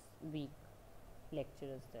this week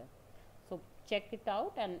lecture is there. So check it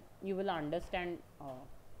out and you will understand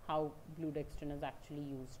how blue dextran is actually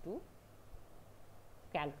used to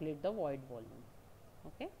calculate the void volume.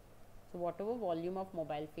 Okay. So whatever volume of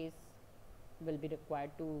mobile phase will be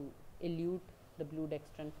required to elute the blue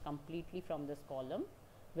dextran completely from this column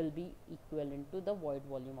will be equivalent to the void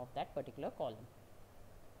volume of that particular column.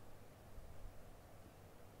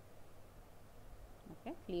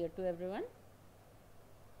 Okay, clear to everyone?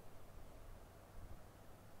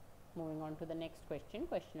 Moving on to the next question,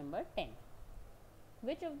 question number 10.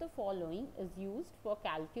 Which of the following is used for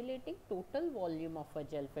calculating total volume of a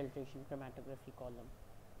gel filtration chromatography column?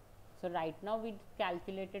 So right now we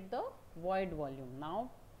calculated the void volume. Now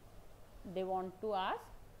they want to ask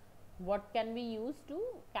what can we use to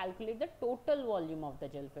calculate the total volume of the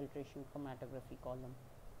gel filtration chromatography column.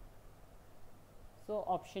 So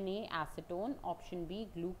option A acetone, option B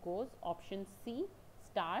glucose, option C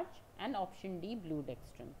starch, and option D blue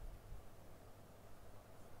dextrin.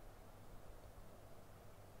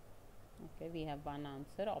 Okay, we have one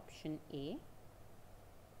answer, option A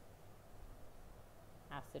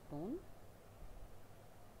acetone.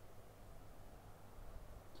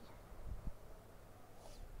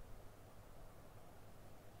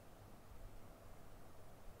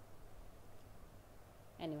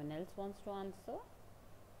 Anyone else wants to answer?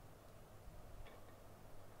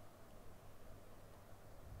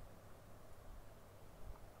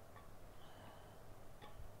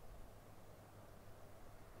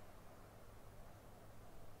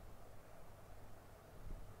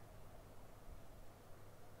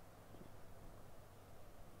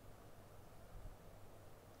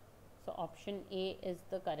 So option A is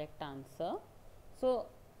the correct answer. So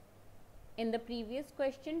in the previous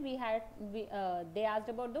question they asked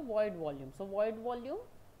about the void volume. So void volume,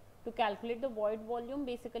 to calculate the void volume,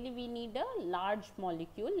 basically we need a large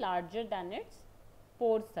molecule larger than its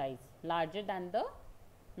pore size, larger than the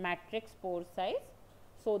matrix pore size,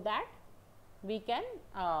 so that we can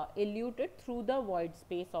elute it through the void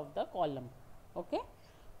space of the column. Okay.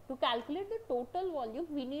 To calculate the total volume,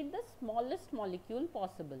 we need the smallest molecule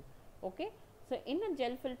possible. Okay. So in a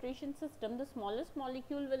gel filtration system, the smallest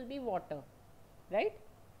molecule will be water, right?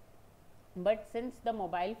 But since the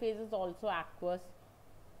mobile phase is also aqueous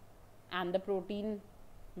and the protein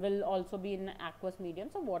will also be in aqueous medium,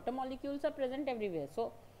 so water molecules are present everywhere.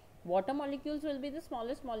 So water molecules will be the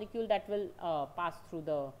smallest molecule that will pass through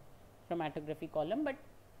the chromatography column, but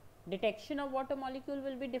detection of water molecule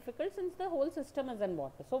will be difficult since the whole system is in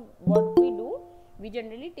water. So what we do, we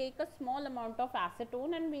generally take a small amount of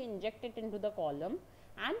acetone and we inject it into the column,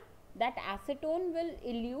 and that acetone will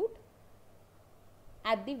elute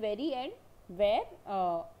at the very end, where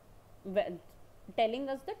telling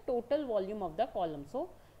us the total volume of the column. So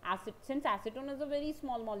since acetone is a very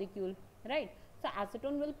small molecule, right, so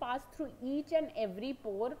acetone will pass through each and every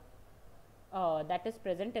pore that is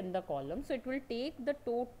present in the column. So it will take the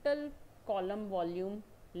total column volume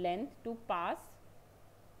length to pass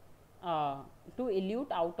to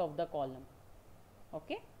elute out of the column.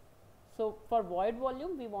 Okay. So for void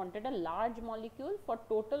volume we wanted a large molecule, for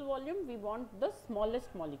total volume we want the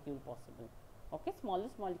smallest molecule possible. Okay,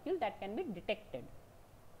 smallest molecule that can be detected.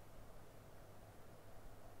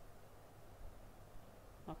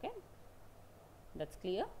 Okay, that's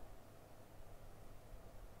clear.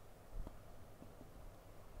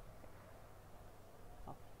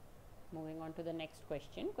 Okay. Moving on to the next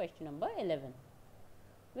question, question number 11.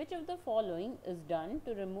 Which of the following is done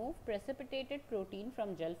to remove precipitated protein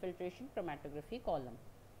from gel filtration chromatography column?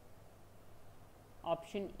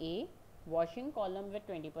 Option A, washing column with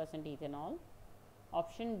 20% ethanol.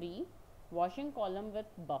 Option B, washing column with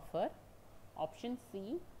buffer. Option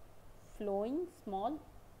C, flowing small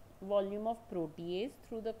volume of protease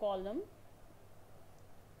through the column.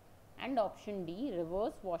 And option D,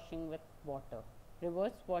 reverse washing with water.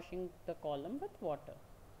 Reverse washing the column with water.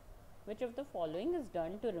 Which of the following is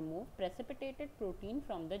done to remove precipitated protein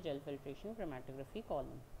from the gel filtration chromatography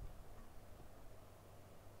column?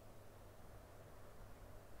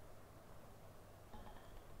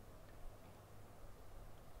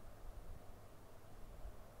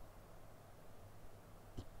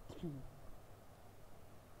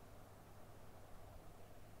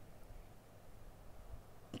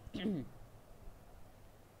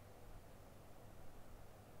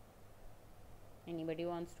 Anybody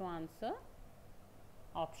wants to answer?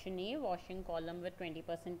 Option A, washing column with 20%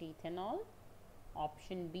 ethanol.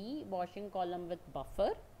 Option B, washing column with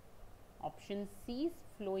buffer. Option C,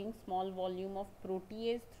 flowing small volume of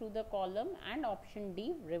protease through the column. And option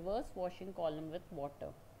D, reverse washing column with water.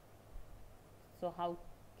 So how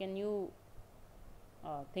can you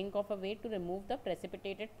think of a way to remove the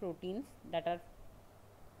precipitated proteins that are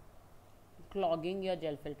clogging your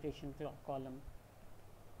gel filtration column?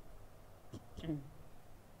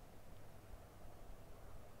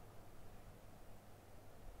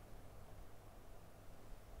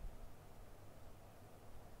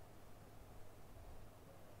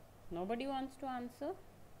 Nobody wants to answer?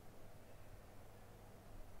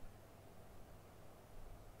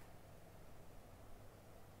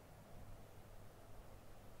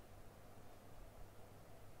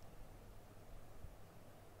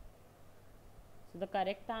 So the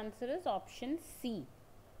correct answer is option C,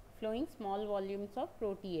 flowing small volumes of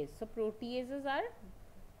protease. So proteases are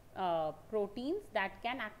proteins that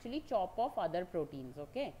can actually chop off other proteins.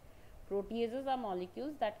 Okay, proteases are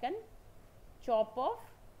molecules that can chop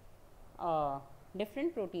off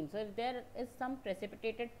different proteins. So if there is some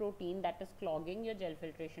precipitated protein that is clogging your gel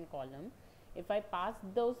filtration column, if I pass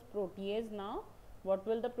those protease now, what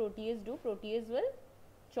will the protease do? Protease will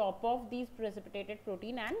chop off these precipitated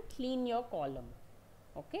protein and clean your column.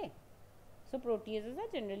 Okay, so proteases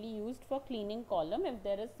are generally used for cleaning column if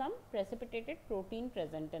there is some precipitated protein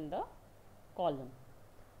present in the column.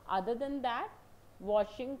 Other than that,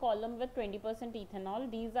 washing column with 20%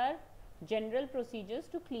 ethanol, these are general procedures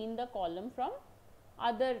to clean the column from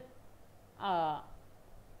other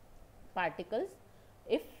particles.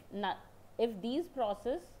 If these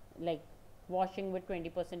process like washing with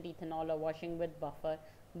 20% ethanol or washing with buffer,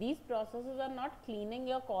 these processes are not cleaning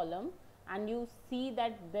your column, and you see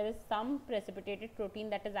that there is some precipitated protein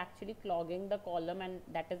that is actually clogging the column and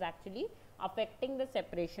that is actually affecting the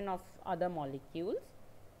separation of other molecules,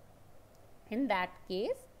 in that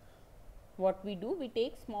case what we do, we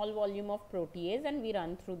take small volume of protease and we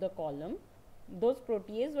run through the column. Those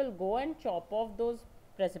protease will go and chop off those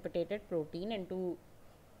precipitated protein into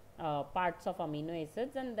parts of amino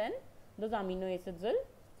acids, and then those amino acids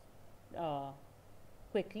will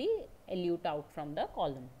quickly elute out from the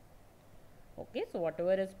column. Okay, so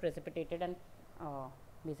whatever is precipitated and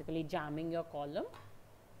basically jamming your column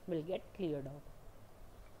will get cleared out.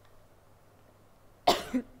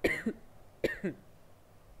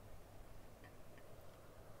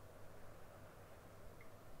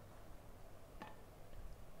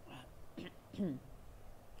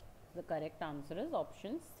 The correct answer is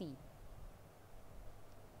option C.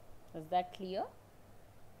 Is that clear?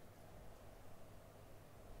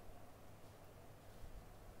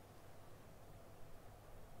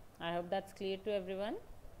 I hope that's clear to everyone.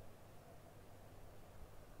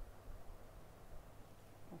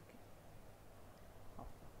 Okay.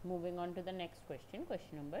 Moving on to the next question,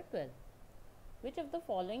 question number 12. Which of the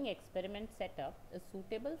following experiment setup is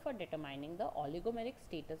suitable for determining the oligomeric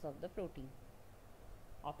status of the protein?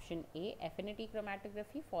 Option A, affinity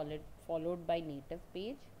chromatography followed by native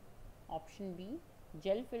page. Option B,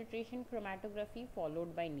 gel filtration chromatography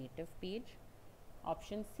followed by native page.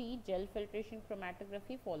 Option C, gel filtration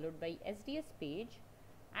chromatography followed by SDS page.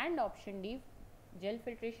 And option D, gel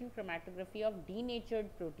filtration chromatography of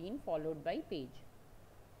denatured protein followed by page.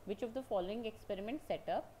 Which of the following experiment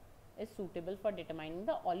setup is suitable for determining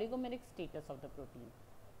the oligomeric status of the protein?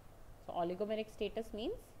 So oligomeric status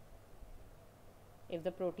means if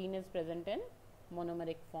the protein is present in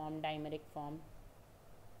monomeric form, dimeric form,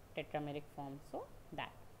 tetrameric form, so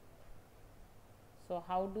that. So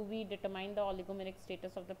how do we determine the oligomeric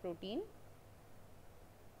status of the protein?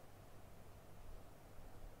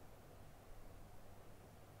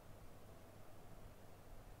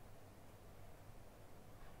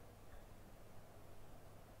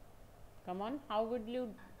 Come on, how would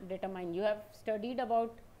you determine? You have studied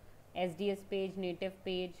about SDS page, native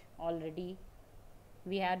page already.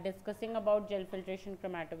 We are discussing about gel filtration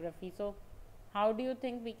chromatography. So how do you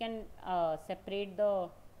think we can separate the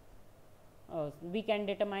we can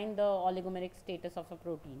determine the oligomeric status of a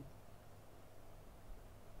protein?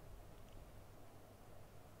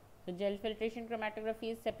 So gel filtration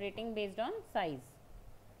chromatography is separating based on size.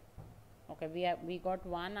 Okay, we got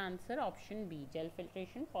one answer, option B, gel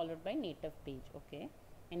filtration followed by native page. Okay,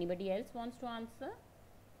 anybody else wants to answer?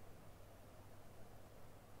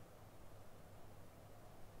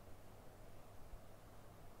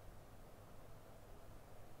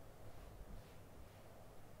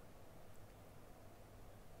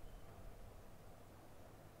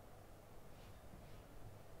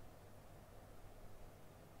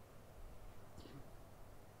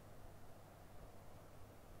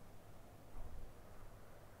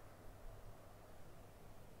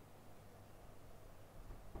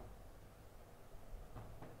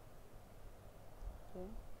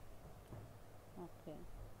 Okay,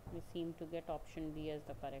 we seem to get option B as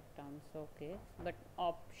the correct answer. Okay, but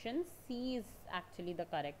option C is actually the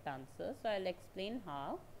correct answer, so I'll explain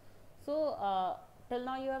how. So till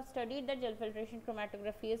now you have studied that gel filtration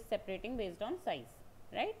chromatography is separating based on size,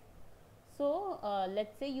 right? So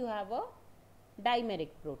let's say you have a dimeric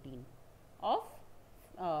protein of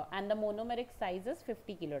and the monomeric size is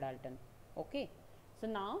 50 kilodalton. Okay, so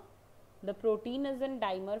now the protein is in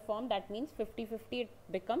dimer form, that means 50-50, it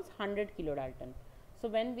becomes 100 kilodalton. So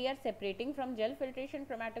when we are separating from gel filtration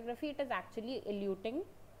chromatography, it is actually eluting,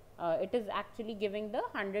 it is actually giving the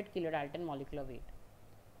 100 kilodalton molecular weight.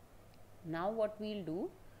 Now what we will do,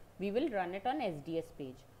 we will run it on SDS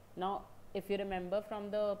page. Now if you remember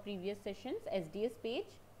from the previous sessions, SDS page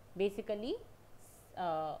basically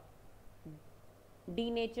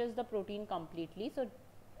denatures the protein completely, so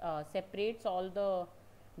separates all the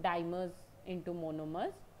dimers into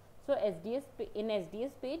monomers. So in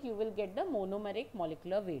SDS page you will get the monomeric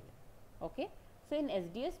molecular weight. Okay, so in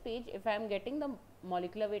SDS page if I am getting the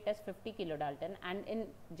molecular weight as 50 kilodalton, and in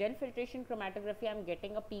gel filtration chromatography I am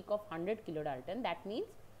getting a peak of 100 kilodalton, that means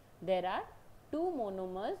there are two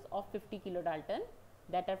monomers of 50 kilodalton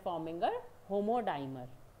that are forming a homodimer.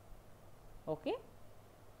 Okay.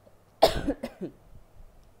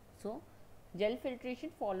 So gel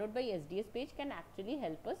filtration followed by SDS page can actually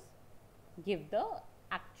help us give the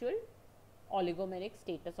actual oligomeric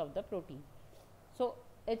status of the protein. So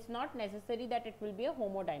it's not necessary that it will be a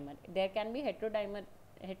homodimer. There can be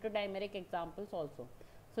heterodimeric examples also.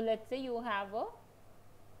 So let's say you have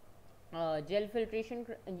a gel filtration,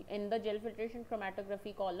 in the gel filtration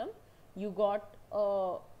chromatography column you got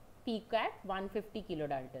a peak at 150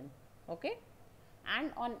 kilodalton. Okay,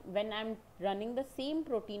 and on when I'm running the same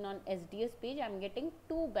protein on SDS page, I'm getting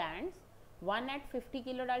two bands, one at 50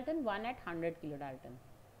 kilodalton, one at 100 kilodalton.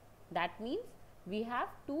 That means we have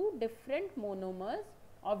two different monomers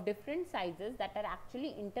of different sizes that are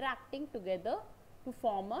actually interacting together to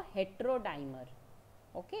form a heterodimer.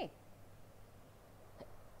 Okay.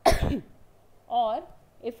 Or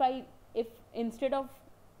if instead of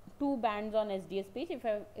two bands on SDS page,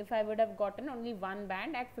 if I would have gotten only one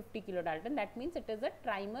band at 50 kilodalton, that means it is a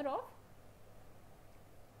trimer of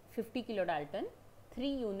 50 kilodalton, 3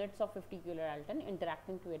 units of 50 kilodalton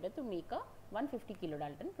interacting together to make a 150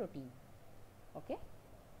 kilodalton protein. Okay.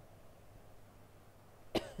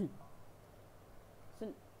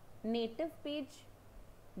 So native page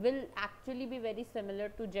will actually be very similar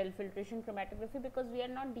to gel filtration chromatography because we are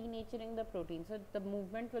not denaturing the protein. So the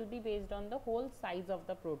movement will be based on the whole size of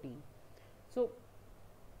the protein. So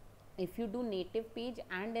if you do native page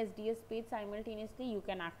and SDS page simultaneously, you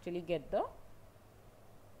can actually get the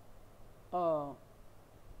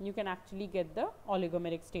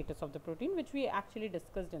oligomeric status of the protein, which we actually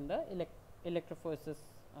discussed in the electrophoresis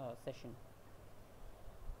session.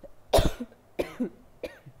 Sorry.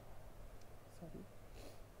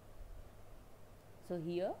 So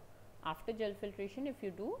here after gel filtration, if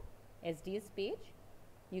you do SDS page,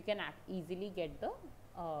 you can easily get the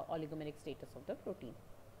oligomeric status of the protein.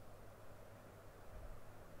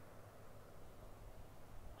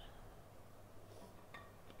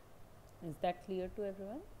 Is that clear to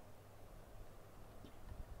everyone?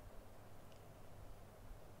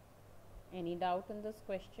 Any doubt in this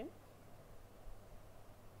question?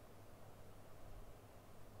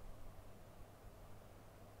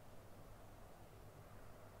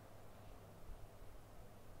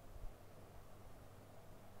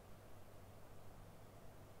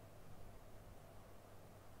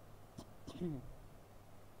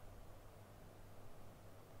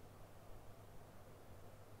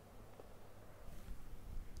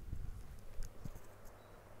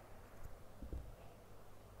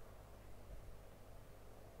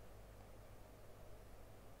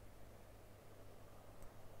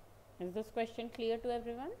 Is this question clear to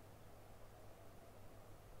everyone?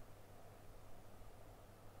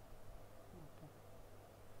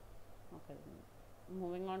 Okay.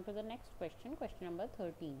 Moving on to the next question, question number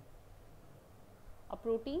 13. A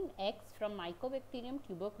protein X from Mycobacterium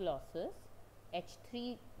tuberculosis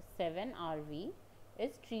H37RV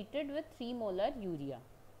is treated with 3 molar urea.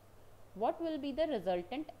 What will be the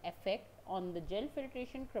resultant effect on the gel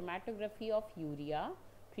filtration chromatography of urea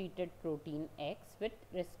treated protein X with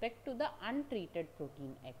respect to the untreated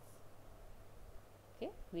protein X? Okay,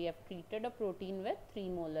 we have treated a protein with 3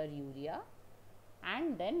 molar urea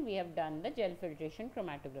and then we have done the gel filtration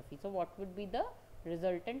chromatography. So what would be the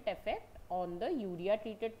resultant effect on the urea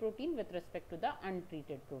treated protein with respect to the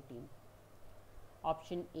untreated protein?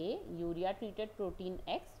 Option A, urea treated protein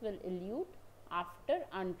X will elute after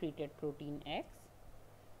untreated protein X.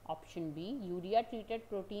 Option B, urea treated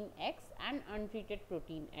protein X and untreated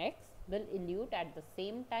protein X will elute at the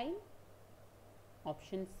same time.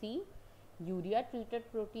 Option C, urea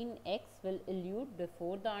treated protein X will elute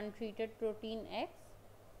before the untreated protein X.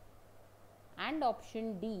 And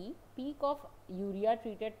option D, peak of urea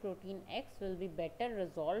treated protein X will be better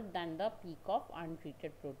resolved than the peak of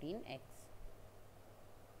untreated protein X.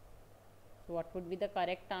 So what would be the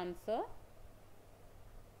correct answer?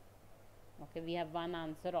 Okay, we have one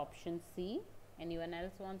answer, option C. Anyone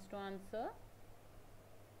else wants to answer?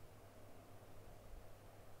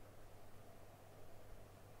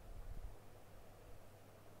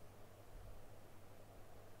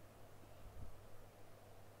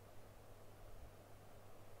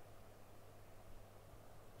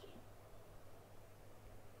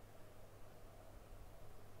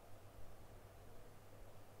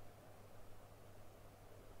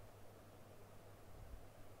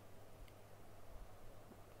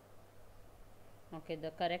 Okay,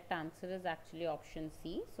 the correct answer is actually option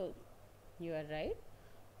C. So you are right.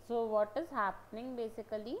 So what is happening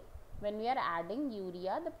basically, when we are adding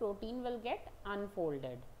urea, the protein will get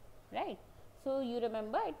unfolded, right? So you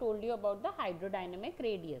remember I told you about the hydrodynamic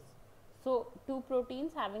radius. So two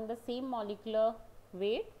proteins having the same molecular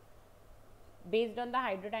weight, based on the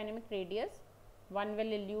hydrodynamic radius, one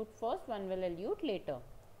will elute first, one will elute later.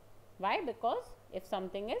 Why? Because if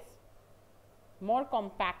something is more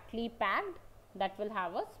compactly packed, that will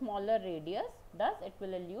have a smaller radius, thus it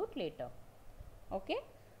will elute later. Okay,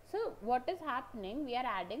 so what is happening, we are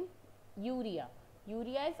adding urea.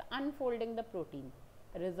 Urea is unfolding the protein,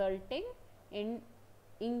 resulting in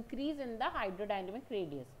increase in the hydrodynamic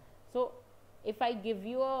radius. So if I give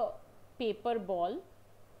you a paper ball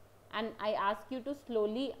and I ask you to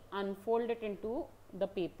slowly unfold it into the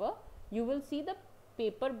paper, you will see the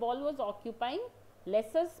paper ball was occupying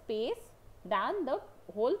lesser space than the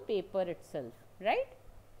whole paper itself, right?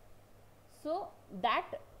 So that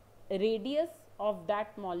radius of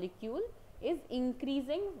that molecule is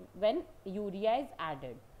increasing when urea is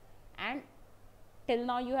added. And till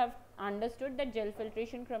now you have understood that gel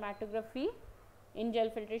filtration chromatography, in gel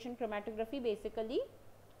filtration chromatography basically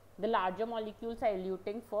the larger molecules are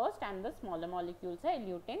eluting first and the smaller molecules are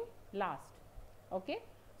eluting last. Okay,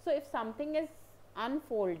 so if something is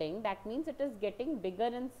unfolding, that means it is getting bigger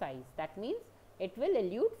in size, that means it will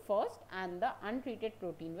elute first and the untreated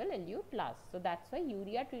protein will elute last. So that's why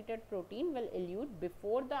urea treated protein will elute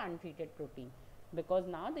before the untreated protein, because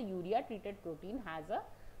now the urea treated protein has a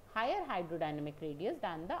higher hydrodynamic radius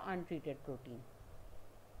than the untreated protein.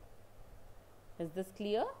 Is this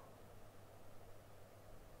clear?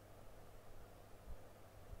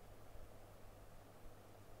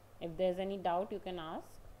 If there is any doubt, you can ask.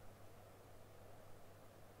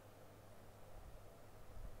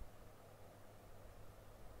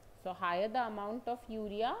 So higher the amount of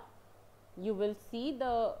urea, you will see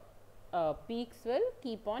the peaks will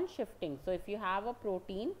keep on shifting. So if you have a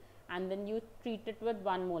protein and then you treat it with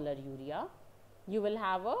 1 molar urea, you will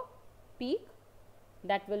have a peak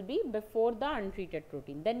that will be before the untreated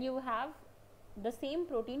protein. Then you have the same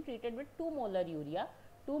protein treated with 2 molar urea,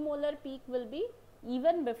 2 molar peak will be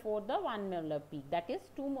even before the 1 molar peak. That is,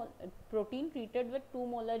 protein treated with 2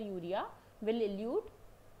 molar urea will elute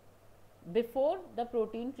before the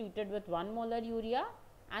protein treated with 1 molar urea,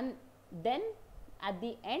 and then at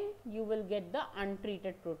the end you will get the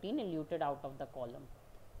untreated protein eluted out of the column.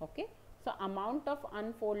 Okay, so amount of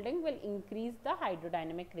unfolding will increase the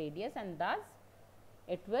hydrodynamic radius and thus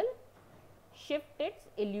it will shift its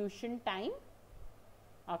elution time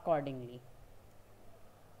accordingly.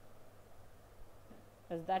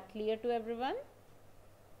 Is that clear to everyone?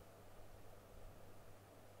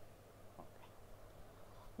 Okay.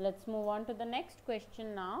 Let's move on to the next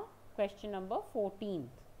question now. Question number 14th.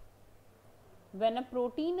 When a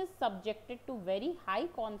protein is subjected to very high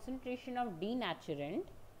concentration of denaturant,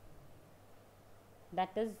 that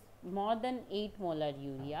is more than 8 molar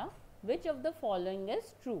urea, which of the following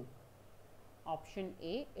is true? Option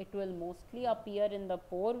A, it will mostly appear in the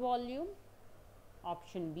pore volume.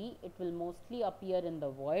 Option B, it will mostly appear in the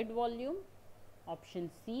void volume. Option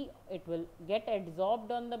C, it will get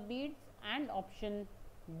adsorbed on the beads. And option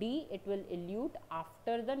D, it will elute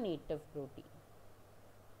after the native protein.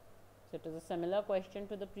 So it is a similar question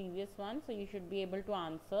to the previous one, so you should be able to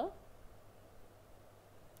answer.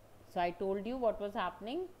 So I told you what was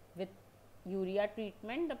happening with urea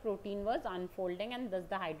treatment, the protein was unfolding and thus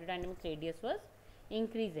the hydrodynamic radius was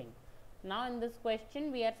increasing. Now in this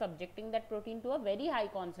question we are subjecting that protein to a very high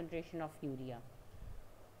concentration of urea.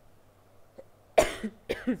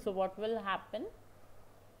 So what will happen?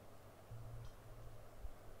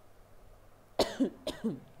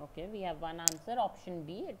 Okay, we have one answer, option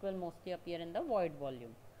B, it will mostly appear in the void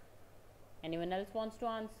volume. Anyone else wants to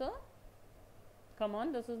answer? Come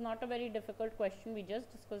on, this is not a very difficult question, we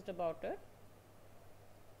just discussed about it.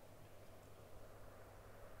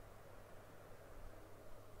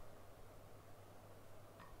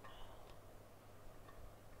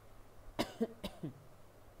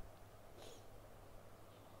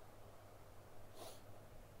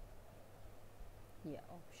 Yeah,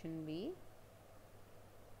 option B.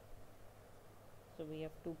 So we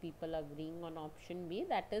have 2 people agreeing on option B,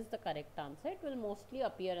 that is the correct answer. It will mostly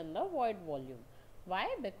appear in the void volume. Why?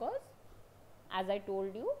 Because as I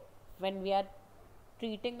told you, when we are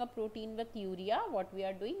treating a protein with urea, what we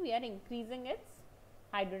are doing, we are increasing its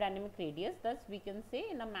hydrodynamic radius. Thus we can say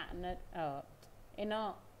in a manner, in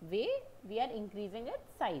a way, we are increasing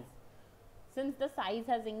its size. Since the size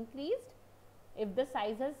has increased, if the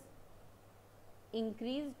size has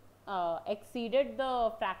increased exceeded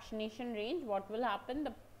the fractionation range, what will happen?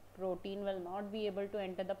 The protein will not be able to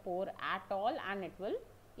enter the pore at all, and it will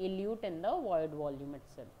elute in the void volume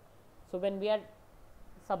itself. So when we are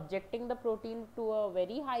subjecting the protein to a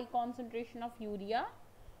very high concentration of urea,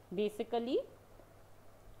 basically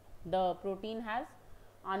the protein has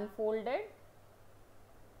unfolded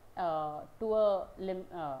to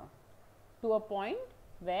a point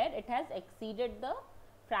where it has exceeded the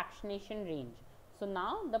fractionation range. So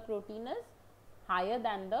now the protein is higher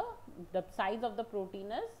than the size of the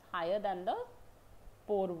protein is higher than the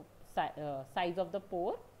pore size of the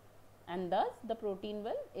pore, and thus the protein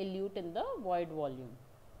will elute in the void volume.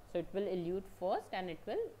 So it will elute first, and it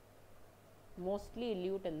will mostly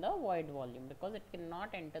elute in the void volume because it cannot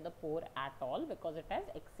enter the pore at all because it has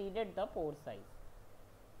exceeded the pore size.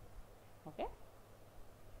 Okay.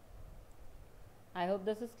 I hope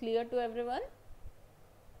this is clear to everyone.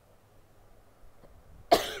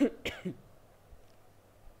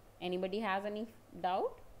 Anybody has any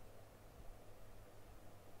doubt?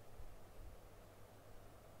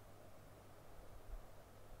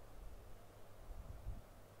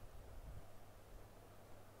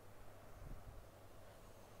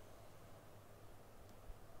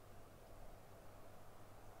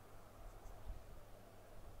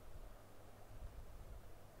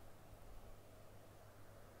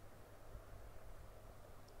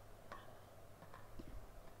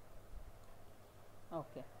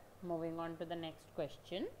 Okay, moving on to the next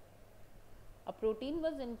question. A protein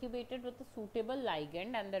was incubated with a suitable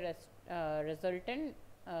ligand, and the resultant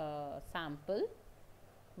sample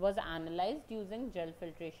was analyzed using gel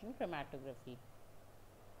filtration chromatography.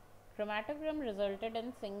 Chromatogram resulted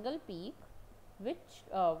in single peak, which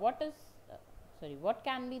what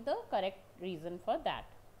can be the correct reason for that?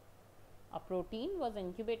 A protein was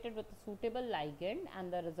incubated with a suitable ligand,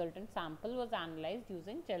 and the resultant sample was analyzed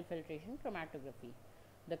using gel filtration chromatography.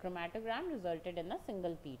 The chromatogram resulted in a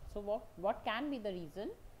single peak. So what can be the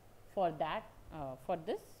reason for that, for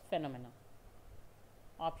this phenomena?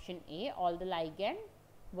 Option A, all the ligand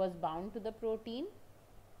was bound to the protein.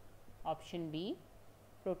 Option B,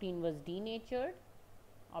 protein was denatured.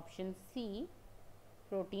 Option C,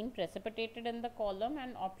 protein precipitated in the column.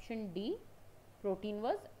 And option D, protein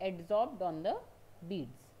was adsorbed on the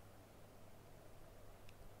beads.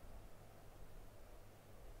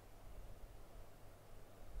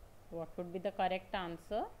 What would be the correct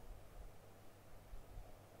answer?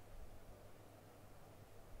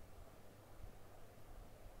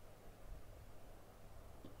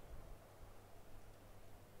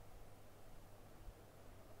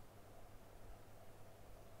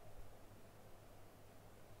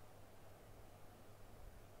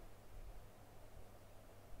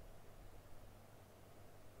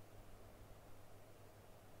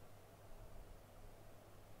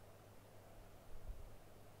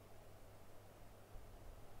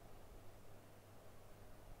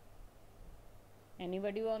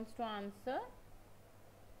 Anybody wants to answer?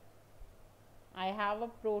 I have a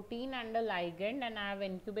protein and a ligand, and I have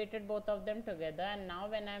incubated both of them together, and now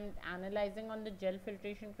when I am analyzing on the gel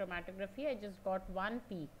filtration chromatography, I just got one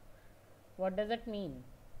peak. What does it mean?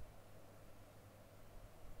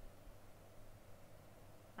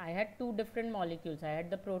 I had two different molecules. I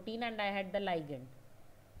had the protein and I had the ligand.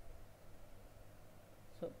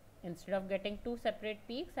 So instead of getting two separate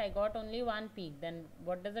peaks, I got only one peak. Then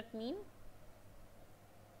what does it mean?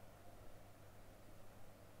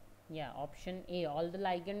 Yeah, option A, all the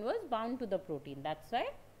ligand was bound to the protein. That's why,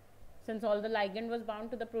 since all the ligand was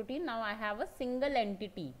bound to the protein, now I have a single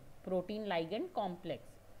entity, protein ligand complex.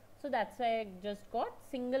 So that's why I just got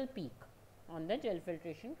single peak on the gel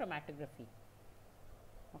filtration chromatography.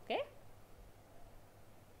 Okay.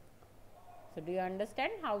 So do you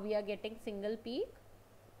understand how we are getting single peak?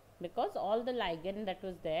 Because all the ligand that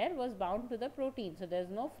was there was bound to the protein. So there is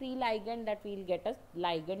no free ligand that we will get a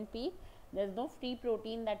ligand peak. There is no free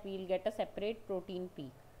protein that we will get a separate protein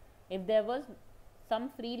peak. If there was some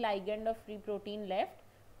free ligand or free protein left,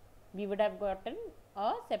 we would have gotten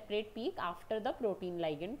a separate peak after the protein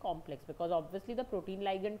ligand complex, because obviously the protein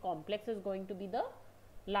ligand complex is going to be the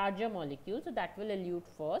larger molecule. So that will elute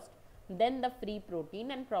first, then the free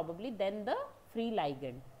protein, and probably then the free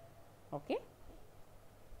ligand. Okay.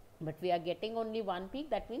 But we are getting only one peak.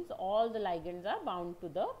 That means all the ligands are bound to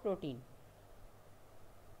the protein.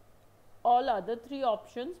 All other three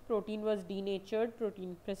options, protein was denatured,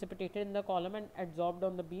 protein precipitated in the column, and adsorbed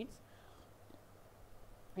on the beads.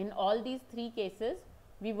 In all these three cases,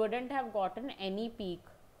 we wouldn't have gotten any peak.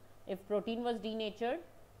 If protein was denatured,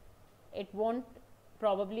 it won't,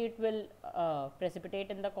 probably it will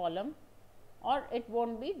precipitate in the column, or it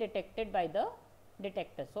won't be detected by the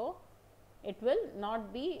detector. So, it will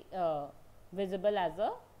not be visible as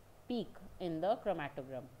a peak in the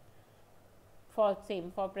chromatogram.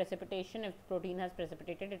 For precipitation, if protein has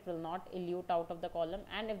precipitated, it will not elute out of the column,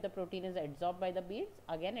 and if the protein is adsorbed by the beads,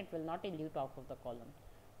 again it will not elute out of the column.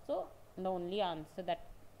 So, the only answer that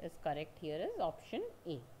is correct here is option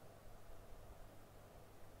A.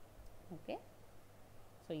 Okay.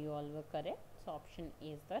 So, you all were correct. So, option A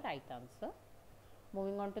is the right answer.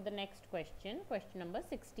 Moving on to the next question, question number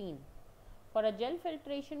 16. For a gel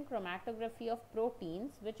filtration chromatography of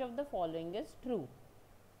proteins, which of the following is true?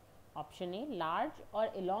 Option A, large or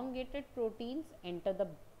elongated proteins enter the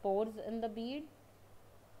pores in the bead.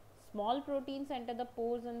 Small proteins enter the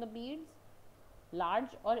pores in the beads.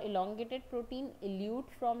 Large or elongated protein elute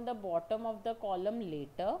from the bottom of the column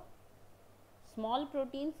later. Small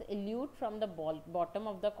proteins elute from the bottom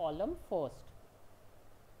of the column first.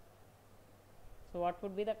 So, what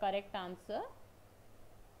would be the correct answer?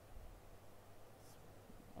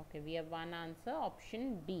 Okay, we have one answer,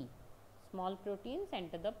 option D. Small proteins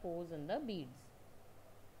enter the pores in the beads.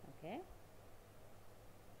 Okay.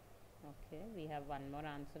 Okay, we have one more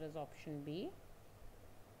answer as option B.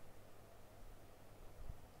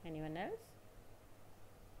 Anyone else?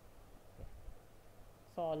 Okay.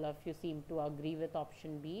 So, all of you seem to agree with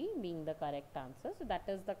option B being the correct answer. So, that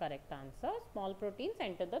is the correct answer. Small proteins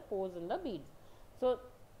enter the pores in the beads. So,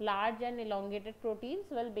 large and elongated proteins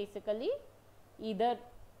will basically either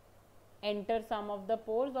enter some of the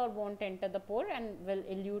pores or won't enter the pore and will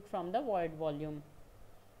elute from the void volume.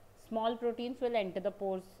 Small proteins will enter the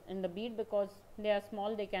pores in the bead because they are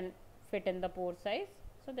small, they can fit in the pore size,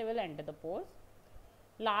 so they will enter the pores.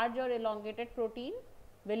 Large or elongated protein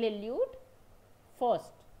will elute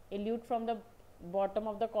first, elute from the bottom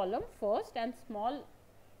of the column first, and small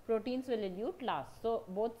proteins will elute last. So,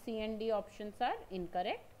 both C and D options are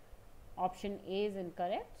incorrect. Option A is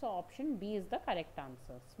incorrect. So, option B is the correct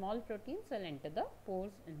answer. Small proteins will enter the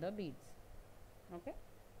pores in the beads. Okay.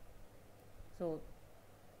 So,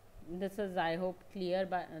 this is, I hope, clear,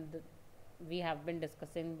 but we have been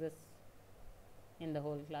discussing this in the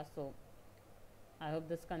whole class. So, I hope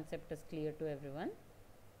this concept is clear to everyone.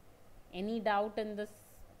 Any doubt in this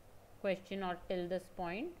question or till this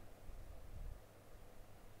point?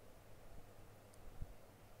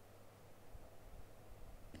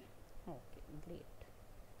 Okay, great.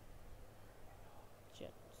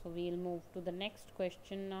 So, we will move to the next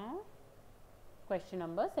question now. Question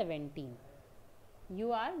number 17.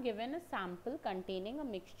 You are given a sample containing a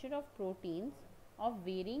mixture of proteins of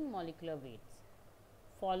varying molecular weights.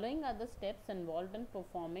 Following are the steps involved in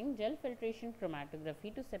performing gel filtration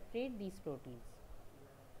chromatography to separate these proteins.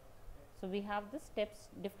 So, we have the steps,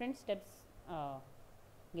 different steps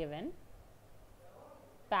given.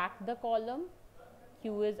 Pack the column,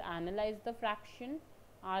 Q is analyze the fraction,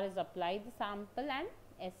 R is apply the sample, and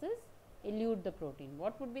S is elute the protein.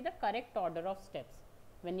 What would be the correct order of steps?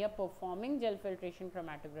 When you are performing gel filtration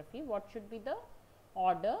chromatography, what should be the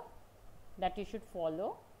order that you should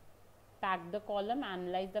follow? Pack the column,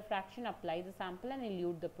 analyze the fraction, apply the sample, and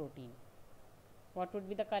elute the protein. What would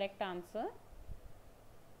be the correct answer?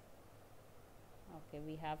 Okay,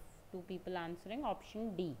 we have two people answering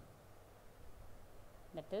option D.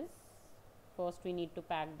 That is, first we need to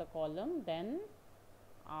pack the column, then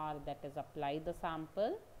R, that is apply the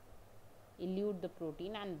sample, elute the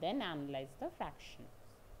protein, and then analyze the fractions.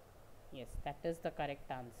 Yes, that is the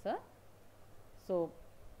correct answer. So,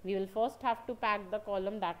 we will first have to pack the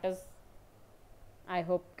column, that is, I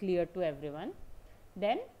hope, clear to everyone.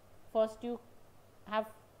 Then first you have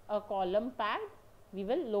a column packed, we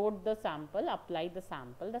will load the sample, apply the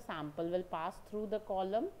sample will pass through the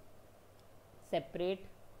column, separate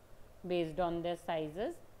based on their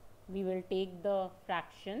sizes. We will take the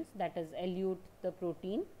fractions, that is elute the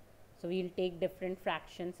protein. So, we will take different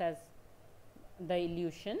fractions as the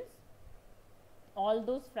elutions. All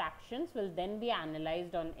those fractions will then be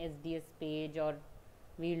analyzed on SDS page, or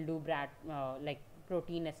we will do like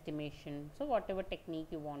protein estimation. So, whatever technique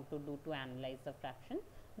you want to do to analyze the fraction,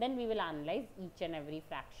 then we will analyze each and every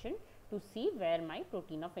fraction to see where my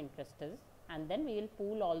protein of interest is, and then we will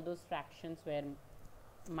pool all those fractions where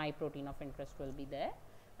my protein of interest will be there,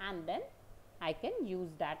 and then I can use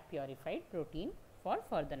that purified protein for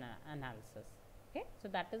further analysis. Okay. So,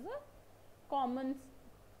 that is a common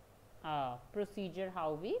procedure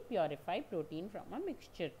how we purify protein from a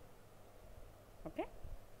mixture. Okay.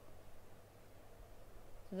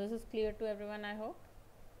 So, this is clear to everyone, I hope.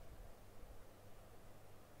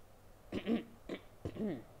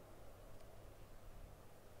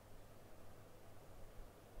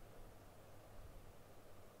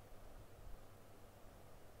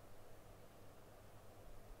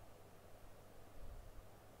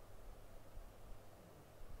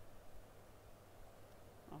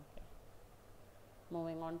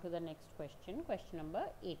 on to the next question, question number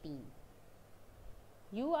 18.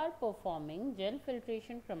 You are performing gel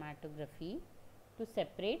filtration chromatography to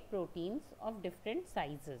separate proteins of different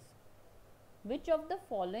sizes. Which of the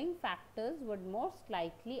following factors would most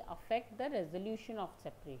likely affect the resolution of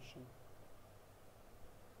separation?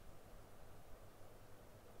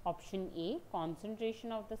 Option A,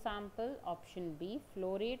 concentration of the sample. Option B,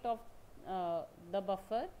 flow rate of the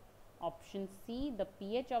buffer. Option C, the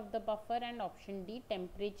pH of the buffer. And option D,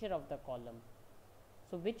 temperature of the column.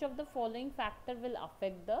 So, which of the following factor will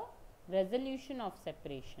affect the resolution of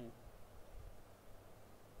separation?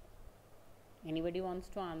 Anybody wants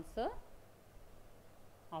to answer?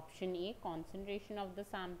 Option A, concentration of the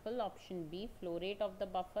sample. Option B, flow rate of the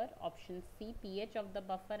buffer. Option C, pH of the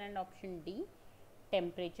buffer. And option D,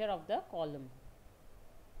 temperature of the column.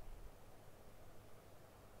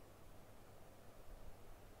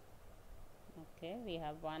 Okay, we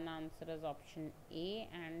have one answer as option A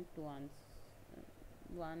and two answers.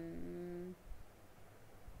 One,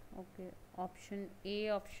 okay, option A,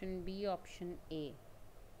 option B, option A.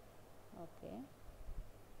 Okay.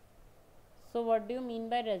 So, what do you mean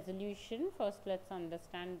by resolution? First, let's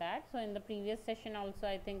understand that. So, in the previous session also,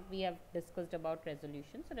 I think we have discussed about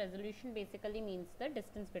resolution. So, resolution basically means the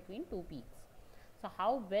distance between two peaks. So,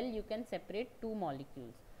 how well you can separate two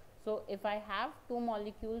molecules. So, if I have two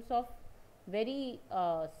molecules of very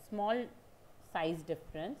small size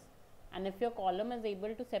difference, and if your column is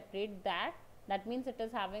able to separate that, that means it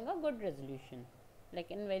is having a good resolution.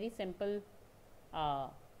 Like in very simple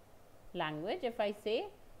language, if I say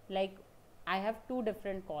like I have two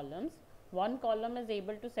different columns, one column is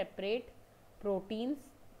able to separate proteins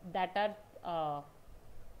that are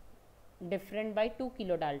different by 2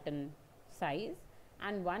 kilodalton size,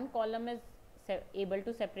 and one column is able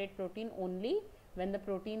to separate protein only when the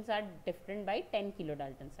proteins are different by 10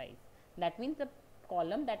 kilodalton size. That means the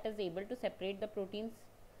column that is able to separate the proteins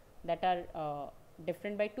that are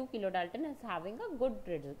different by 2 kilodalton is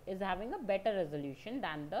having a better resolution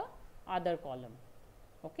than the other column.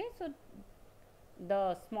 Okay, so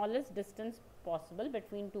the smallest distance possible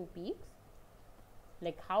between two peaks,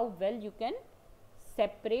 like how well you can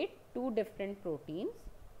separate two different proteins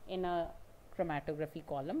in a chromatography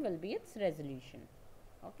column, will be its resolution.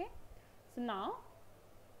 Okay, so now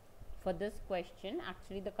for this question,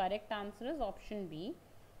 actually the correct answer is option B.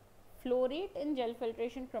 Flow rate in gel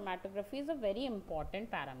filtration chromatography is a very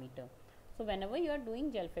important parameter. So whenever you are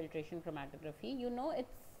doing gel filtration chromatography, you know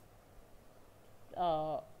it's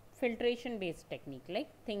filtration based technique, like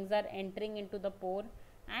things are entering into the pore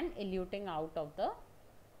and eluting out of the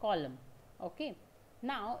column. Okay,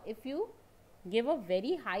 now if you give a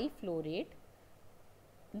very high flow rate,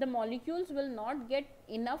 the molecules will not get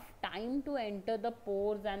enough time to enter the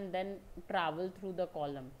pores and then travel through the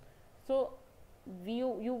column. So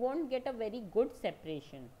you won't get a very good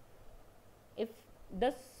separation. If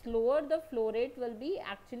the slower the flow rate will be,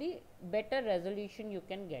 actually better resolution you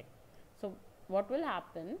can get. So what will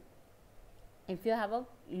happen if you have a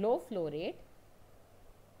low flow rate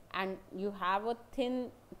and you have a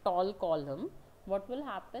thin tall column? What will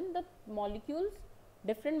happen? The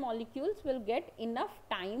different molecules will get enough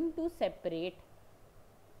time to separate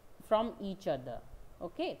from each other.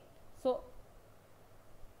 Okay, so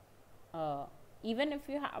even if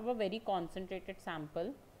you have a very concentrated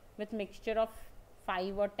sample with mixture of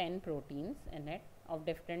 5 or 10 proteins in it of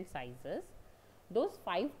different sizes, those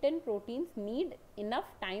 5-10 proteins need enough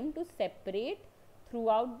time to separate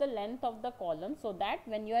throughout the length of the column, so that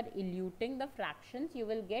when you are eluting the fractions, you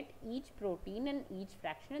will get each protein in each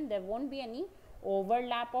fraction and there won't be any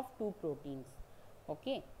overlap of two proteins.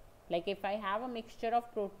 Okay, like if I have a mixture of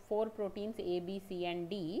 4 proteins A, B, C and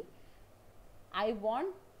D, I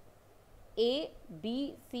want A,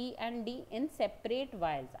 B, C and D in separate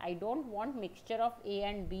vials. I don't want mixture of A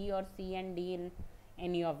and B or C and D in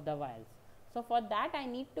any of the vials. So for that I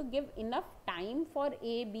need to give enough time for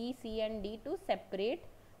A, B, C and D to separate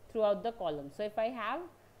throughout the column. So if I have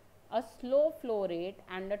a slow flow rate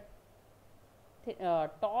and a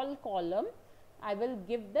tall column, I will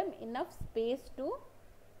give them enough space to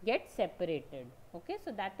get separated. Okay,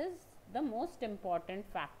 so that is the most important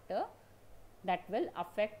factor that will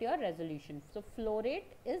affect your resolution. So flow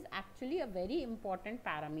rate is actually a very important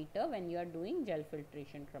parameter when you are doing gel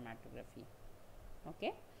filtration chromatography.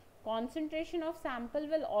 Okay, concentration of sample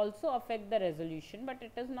will also affect the resolution, but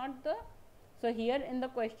it is not the, so here in the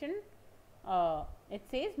question it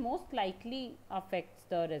says most likely affects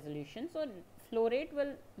the resolution. So flow rate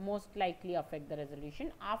will most likely affect the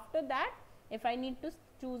resolution. After that, if I need to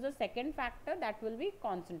choose a second factor, that will be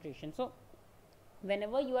concentration. So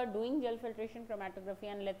whenever you are doing gel filtration chromatography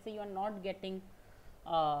and let's say you are not getting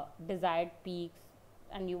desired peaks,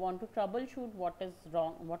 and you want to troubleshoot what is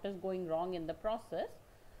wrong, what is going wrong in the process,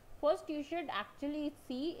 first you should actually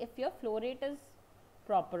see if your flow rate is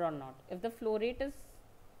proper or not. If the flow rate is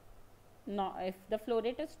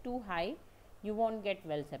too high, you won't get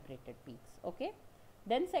well separated peaks. Okay.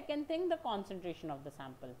 Then second thing, the concentration of the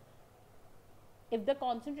sample. If the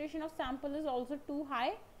concentration of sample is also too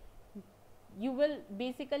high, you will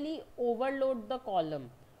basically overload the column.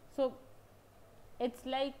 So it's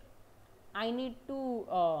like I need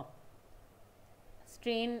to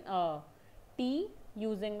strain tea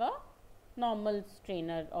using a normal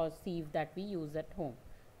strainer or sieve that we use at home,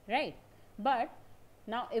 right? But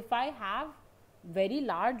now if I have very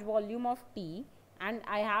large volume of tea and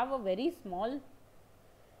I have a very small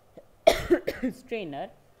strainer,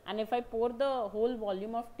 and if I pour the whole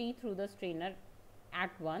volume of tea through the strainer at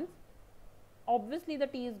once, obviously the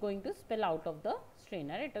tea is going to spill out of the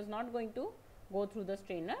strainer. It is not going to go through the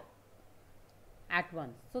strainer at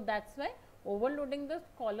once. So that's why overloading the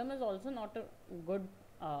column is also not a good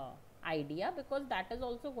idea, because that is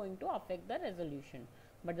also going to affect the resolution.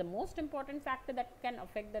 But the most important factor that can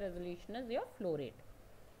affect the resolution is your flow rate.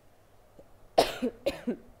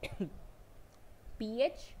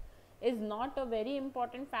 pH is not a very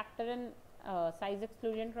important factor in size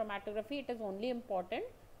exclusion chromatography. It is only important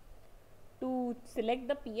to select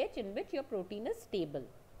the pH in which your protein is stable.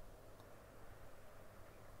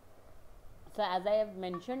 So as I have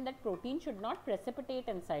mentioned, that protein should not precipitate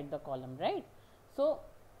inside the column, right? So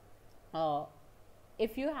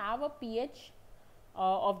if you have a pH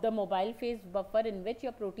of the mobile phase buffer in which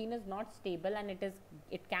your protein is not stable and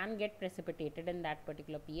it can get precipitated in that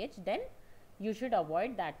particular pH, then you should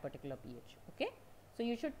avoid that particular pH. Okay. So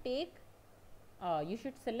you should you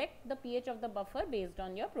should select the pH of the buffer based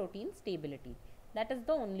on your protein stability. That is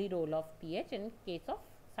the only role of pH in case of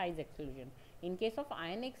size exclusion. In case of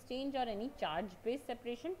ion exchange or any charge based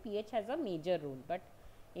separation, pH has a major role, but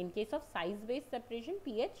in case of size based separation,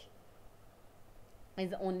 pH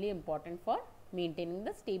is only important for maintaining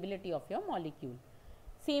the stability of your molecule.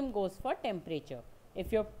 Same goes for temperature.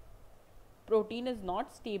 If your protein is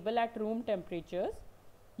not stable at room temperatures,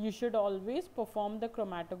 you should always perform the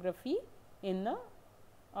chromatography in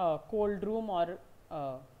a cold room or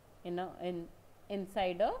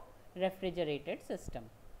inside a refrigerated system.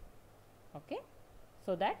 Okay,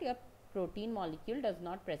 so that your protein molecule does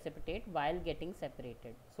not precipitate while getting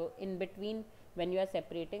separated. So in between, when you are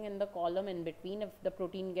separating in the column, in between, if the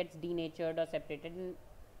protein gets denatured or separated,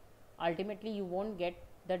 ultimately you won't get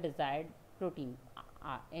the desired protein.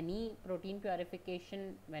 Any protein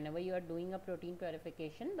purification, whenever you are doing a protein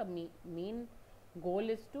purification, the main goal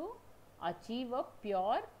is to achieve a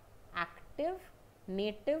pure, active,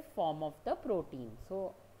 native form of the protein.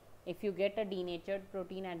 So if you get a denatured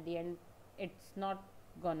protein at the end, it's not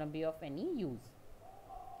gonna be of any use.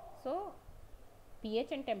 So pH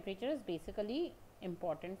and temperature is basically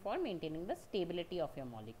important for maintaining the stability of your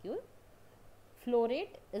molecule. Flow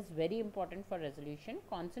rate is very important for resolution.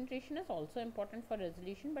 Concentration is also important for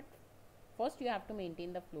resolution, but first you have to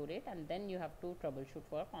maintain the flow rate and then you have to troubleshoot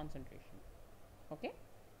for concentration. Okay.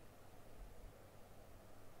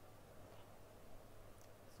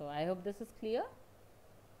 So I hope this is clear.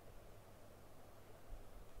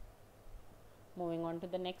 Moving on to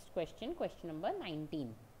the next question, question number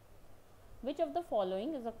 19. Which of the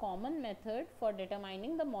following is a common method for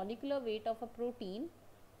determining the molecular weight of a protein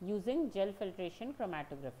using gel filtration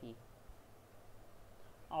chromatography?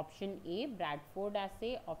 Option A, Bradford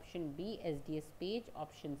assay, option B, SDS page,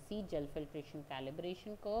 option C, gel filtration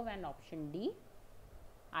calibration curve, and option D,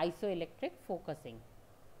 isoelectric focusing.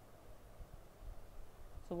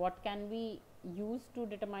 So what can we use to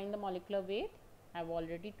determine the molecular weight? I have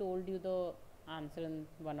already told you the answer in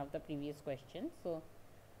one of the previous questions. So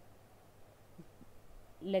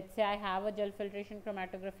let's say I have a gel filtration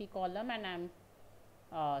chromatography column and I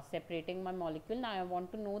am separating my molecule. Now I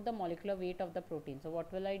want to know the molecular weight of the protein. So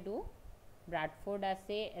what will I do? Bradford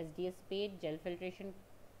assay, SDS page, gel filtration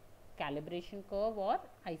calibration curve, or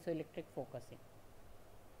isoelectric focusing.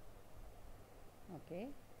 Okay,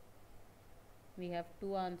 we have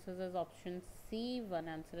two answers as option C, one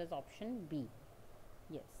answer is option B.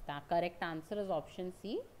 Yes, the correct answer is option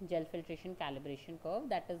C, gel filtration calibration curve.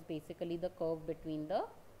 That is basically the curve between the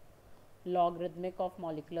logarithmic of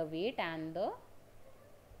molecular weight and the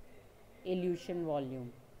elution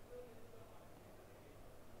volume.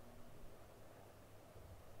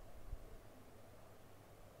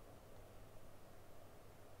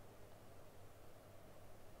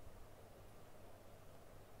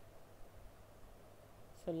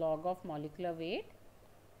 So log of molecular weight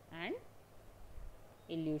and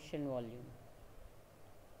elution volume.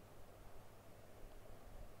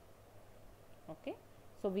 Okay,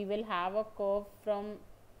 so we will have a curve from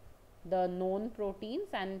the known proteins,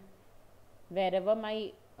 and wherever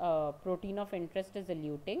my protein of interest is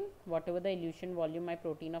eluting, whatever the elution volume my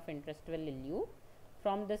protein of interest will elute,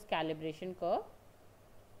 from this calibration curve,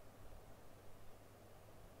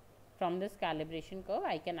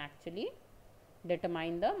 I can actually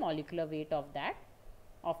determine the molecular weight of that,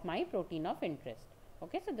 of my protein of interest.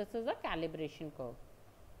 Okay, so this is a calibration curve.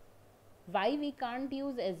 Why we can't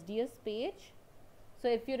use SDS page? So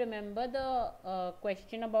if you remember the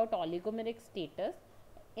question about oligomeric status,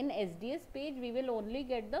 in SDS page we will only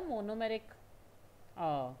get the monomeric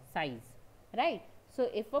size, right? So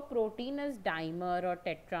if a protein is dimer or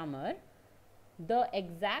tetramer, the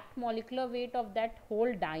exact molecular weight of that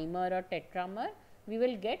whole dimer or tetramer we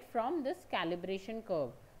will get from this calibration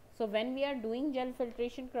curve. So when we are doing gel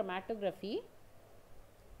filtration chromatography,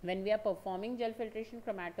 when we are performing gel filtration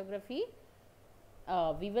chromatography,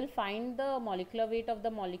 we will find the molecular weight of the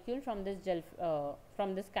molecule from this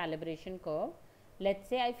from this calibration curve. Let's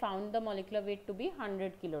say I found the molecular weight to be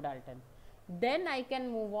 100 kilodalton. Then I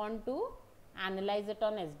can move on to analyze it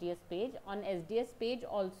on SDS page. On SDS page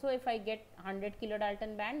also, if I get 100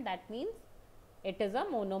 kilodalton band, that means it is a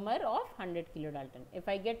monomer of 100 kilodalton. If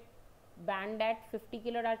I get band at 50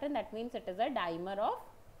 kilodalton, that means it is a dimer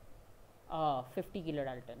of 50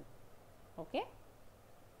 kilodalton. Okay.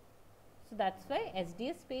 So that's why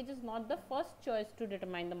SDS page is not the first choice to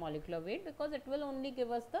determine the molecular weight, because it will only give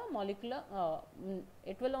us the monomeric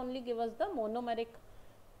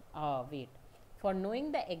weight. For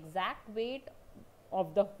knowing the exact weight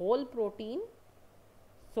of the whole protein,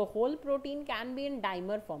 so whole protein can be in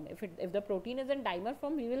dimer form. If the protein is in dimer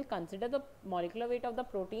form, we will consider the molecular weight of the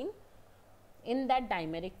protein in that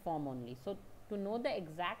dimeric form only. So to know the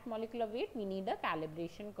exact molecular weight, we need a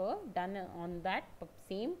calibration curve done on that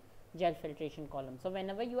same gel filtration column. So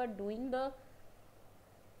whenever you are doing the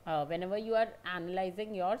whenever you are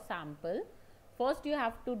analyzing your sample, first you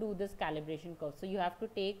have to do this calibration curve. So you have to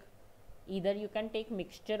take, either you can take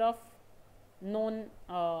mixture of known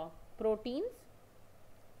proteins,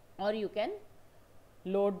 or you can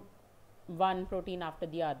load one protein after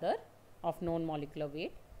the other of known molecular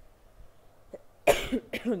weight,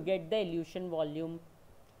 get the elution volume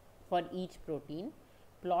for each protein,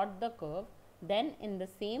 plot the curve, then in the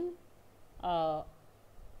same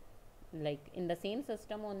in the same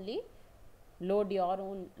system only, load your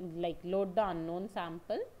own, load the unknown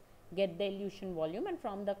sample, get the elution volume, and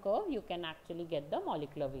from the curve you can actually get the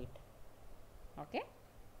molecular weight. Okay,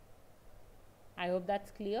 I hope that's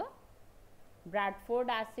clear. Bradford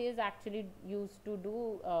assay is actually used to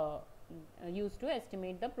do used to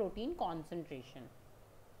estimate the protein concentration.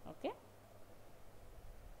 Okay,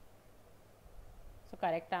 so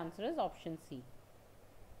correct answer is option C.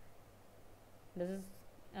 This is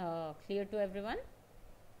clear to everyone?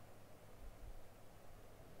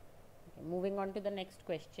 Okay, moving on to the next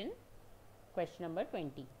question. Question number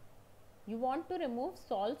 20. You want to remove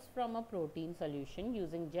salts from a protein solution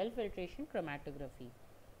using gel filtration chromatography.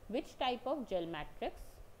 Which type of gel matrix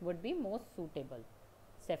would be most suitable?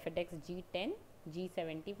 Cefidex G10,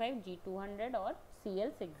 G75, G200 or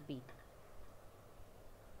Cl6b?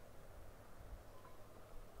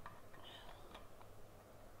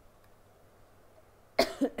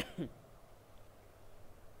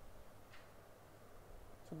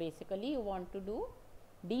 So basically you want to do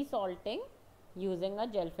desalting using a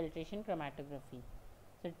gel filtration chromatography.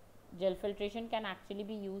 So gel filtration can actually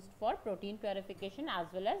be used for protein purification as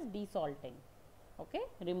well as desalting. Okay,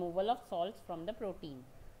 removal of salts from the protein.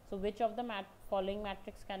 So which of the following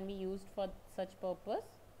matrix can be used for such purpose?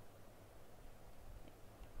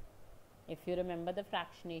 If you remember the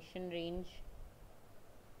fractionation range,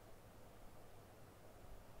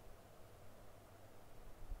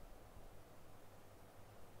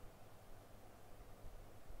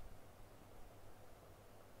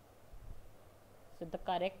 so the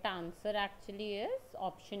correct answer actually is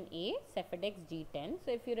option A, Cefidex G10.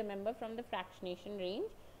 So if you remember from the fractionation range,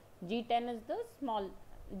 G10 is the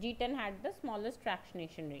G10 had the smallest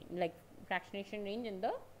fractionation range, fractionation range in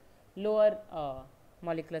the lower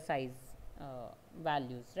molecular size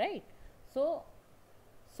values, right? So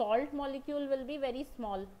salt molecule will be very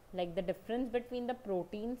small, like the difference between the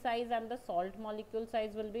protein size and the salt molecule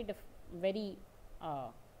size will be very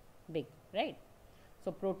big, right?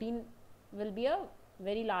 So protein will be a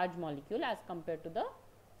very large molecule as compared to the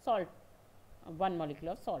salt, one molecule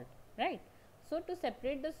of salt, right? So to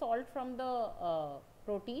separate the salt from the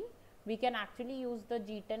protein, we can actually use the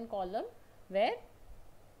G10 column, where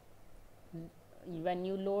when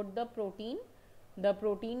you load the protein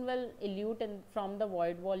will elute from the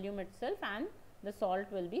void volume itself, and the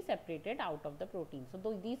salt will be separated out of the protein.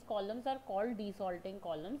 So these columns are called desalting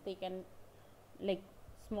columns. They can, like,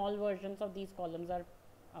 small versions of these columns are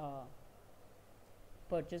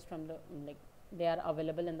purchased from the, like, they are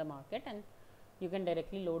available in the market, and you can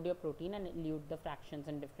directly load your protein and elute the fractions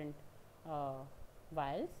in different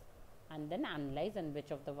vials, and then analyze in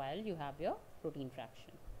which of the vial you have your protein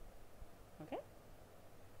fraction. Okay,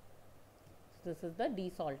 so this is the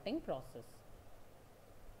desalting process.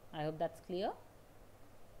 I hope that's clear.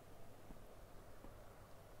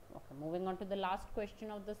 Okay, moving on to the last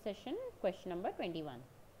question of the session, question number 21.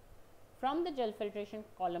 From the gel filtration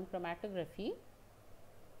column chromatography,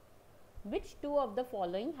 which two of the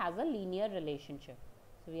following has a linear relationship?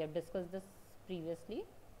 So we have discussed this previously.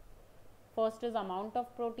 First is amount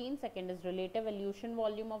of protein, second is relative elution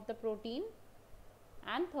volume of the protein,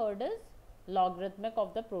 and third is logarithmic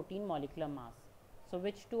of the protein molecular mass. So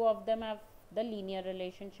which two of them have the linear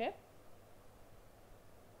relationship?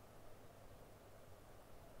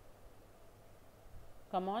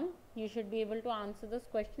 Come on, you should be able to answer this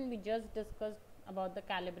question. We just discussed about the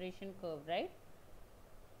calibration curve, right?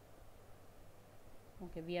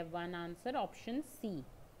 Okay, we have one answer, option C,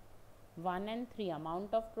 1 and 3,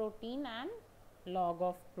 amount of protein and log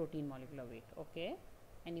of protein molecular weight. Okay,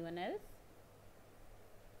 anyone else?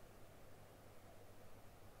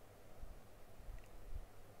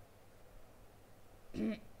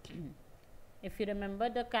 If you remember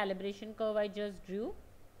the calibration curve I just drew,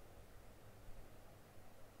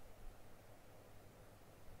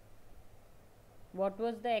 what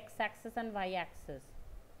was the x-axis and y-axis?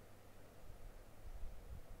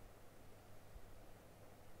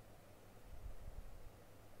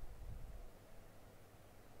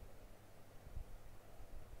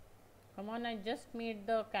 Come on, I just made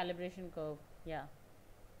the calibration curve. Yeah.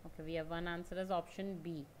 Okay, we have one answer as option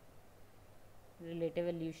B, relative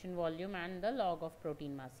elution volume and the log of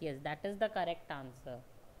protein mass. Yes, that is the correct answer.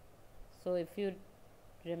 So if you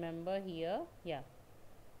remember here, yeah,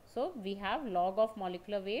 so we have log of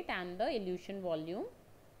molecular weight and the elution volume,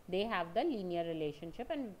 they have the linear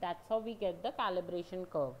relationship, and that's how we get the calibration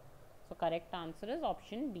curve. So correct answer is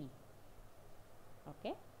option B.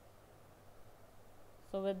 Okay,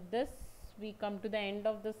 so with this we come to the end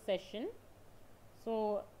of this session.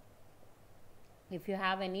 So if you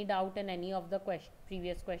have any doubt in any of the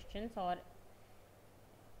previous questions or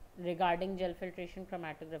regarding gel filtration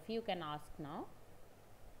chromatography, you can ask now.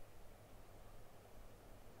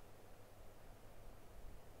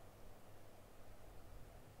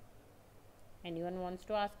 Anyone wants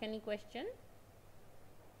to ask any question?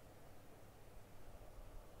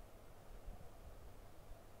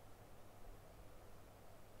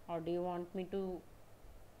 Or do you want me to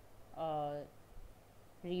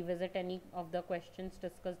revisit any of the questions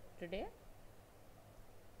discussed today?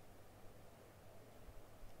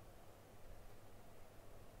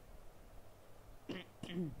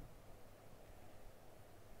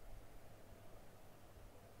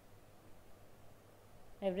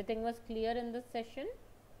 Everything was clear in this session?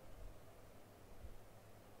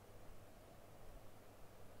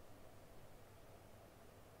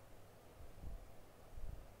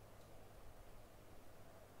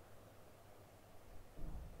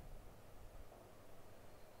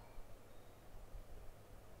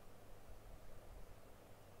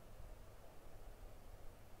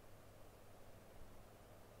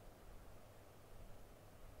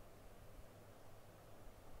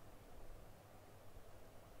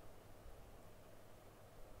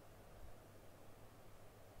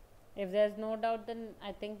 If there's no doubt, then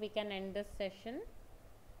I think we can end this session.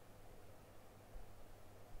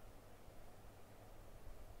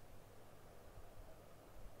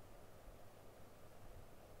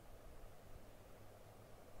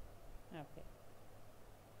 Okay.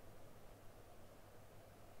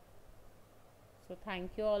 So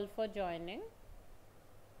thank you all for joining.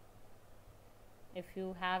 If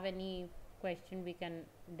you have any question, we can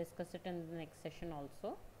discuss it in the next session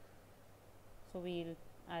also. So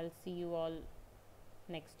I'll see you all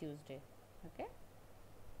next Tuesday. Okay,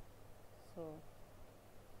 so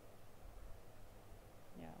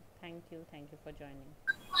yeah, thank you for joining.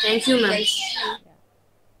 Thank you, ma'am. Yeah.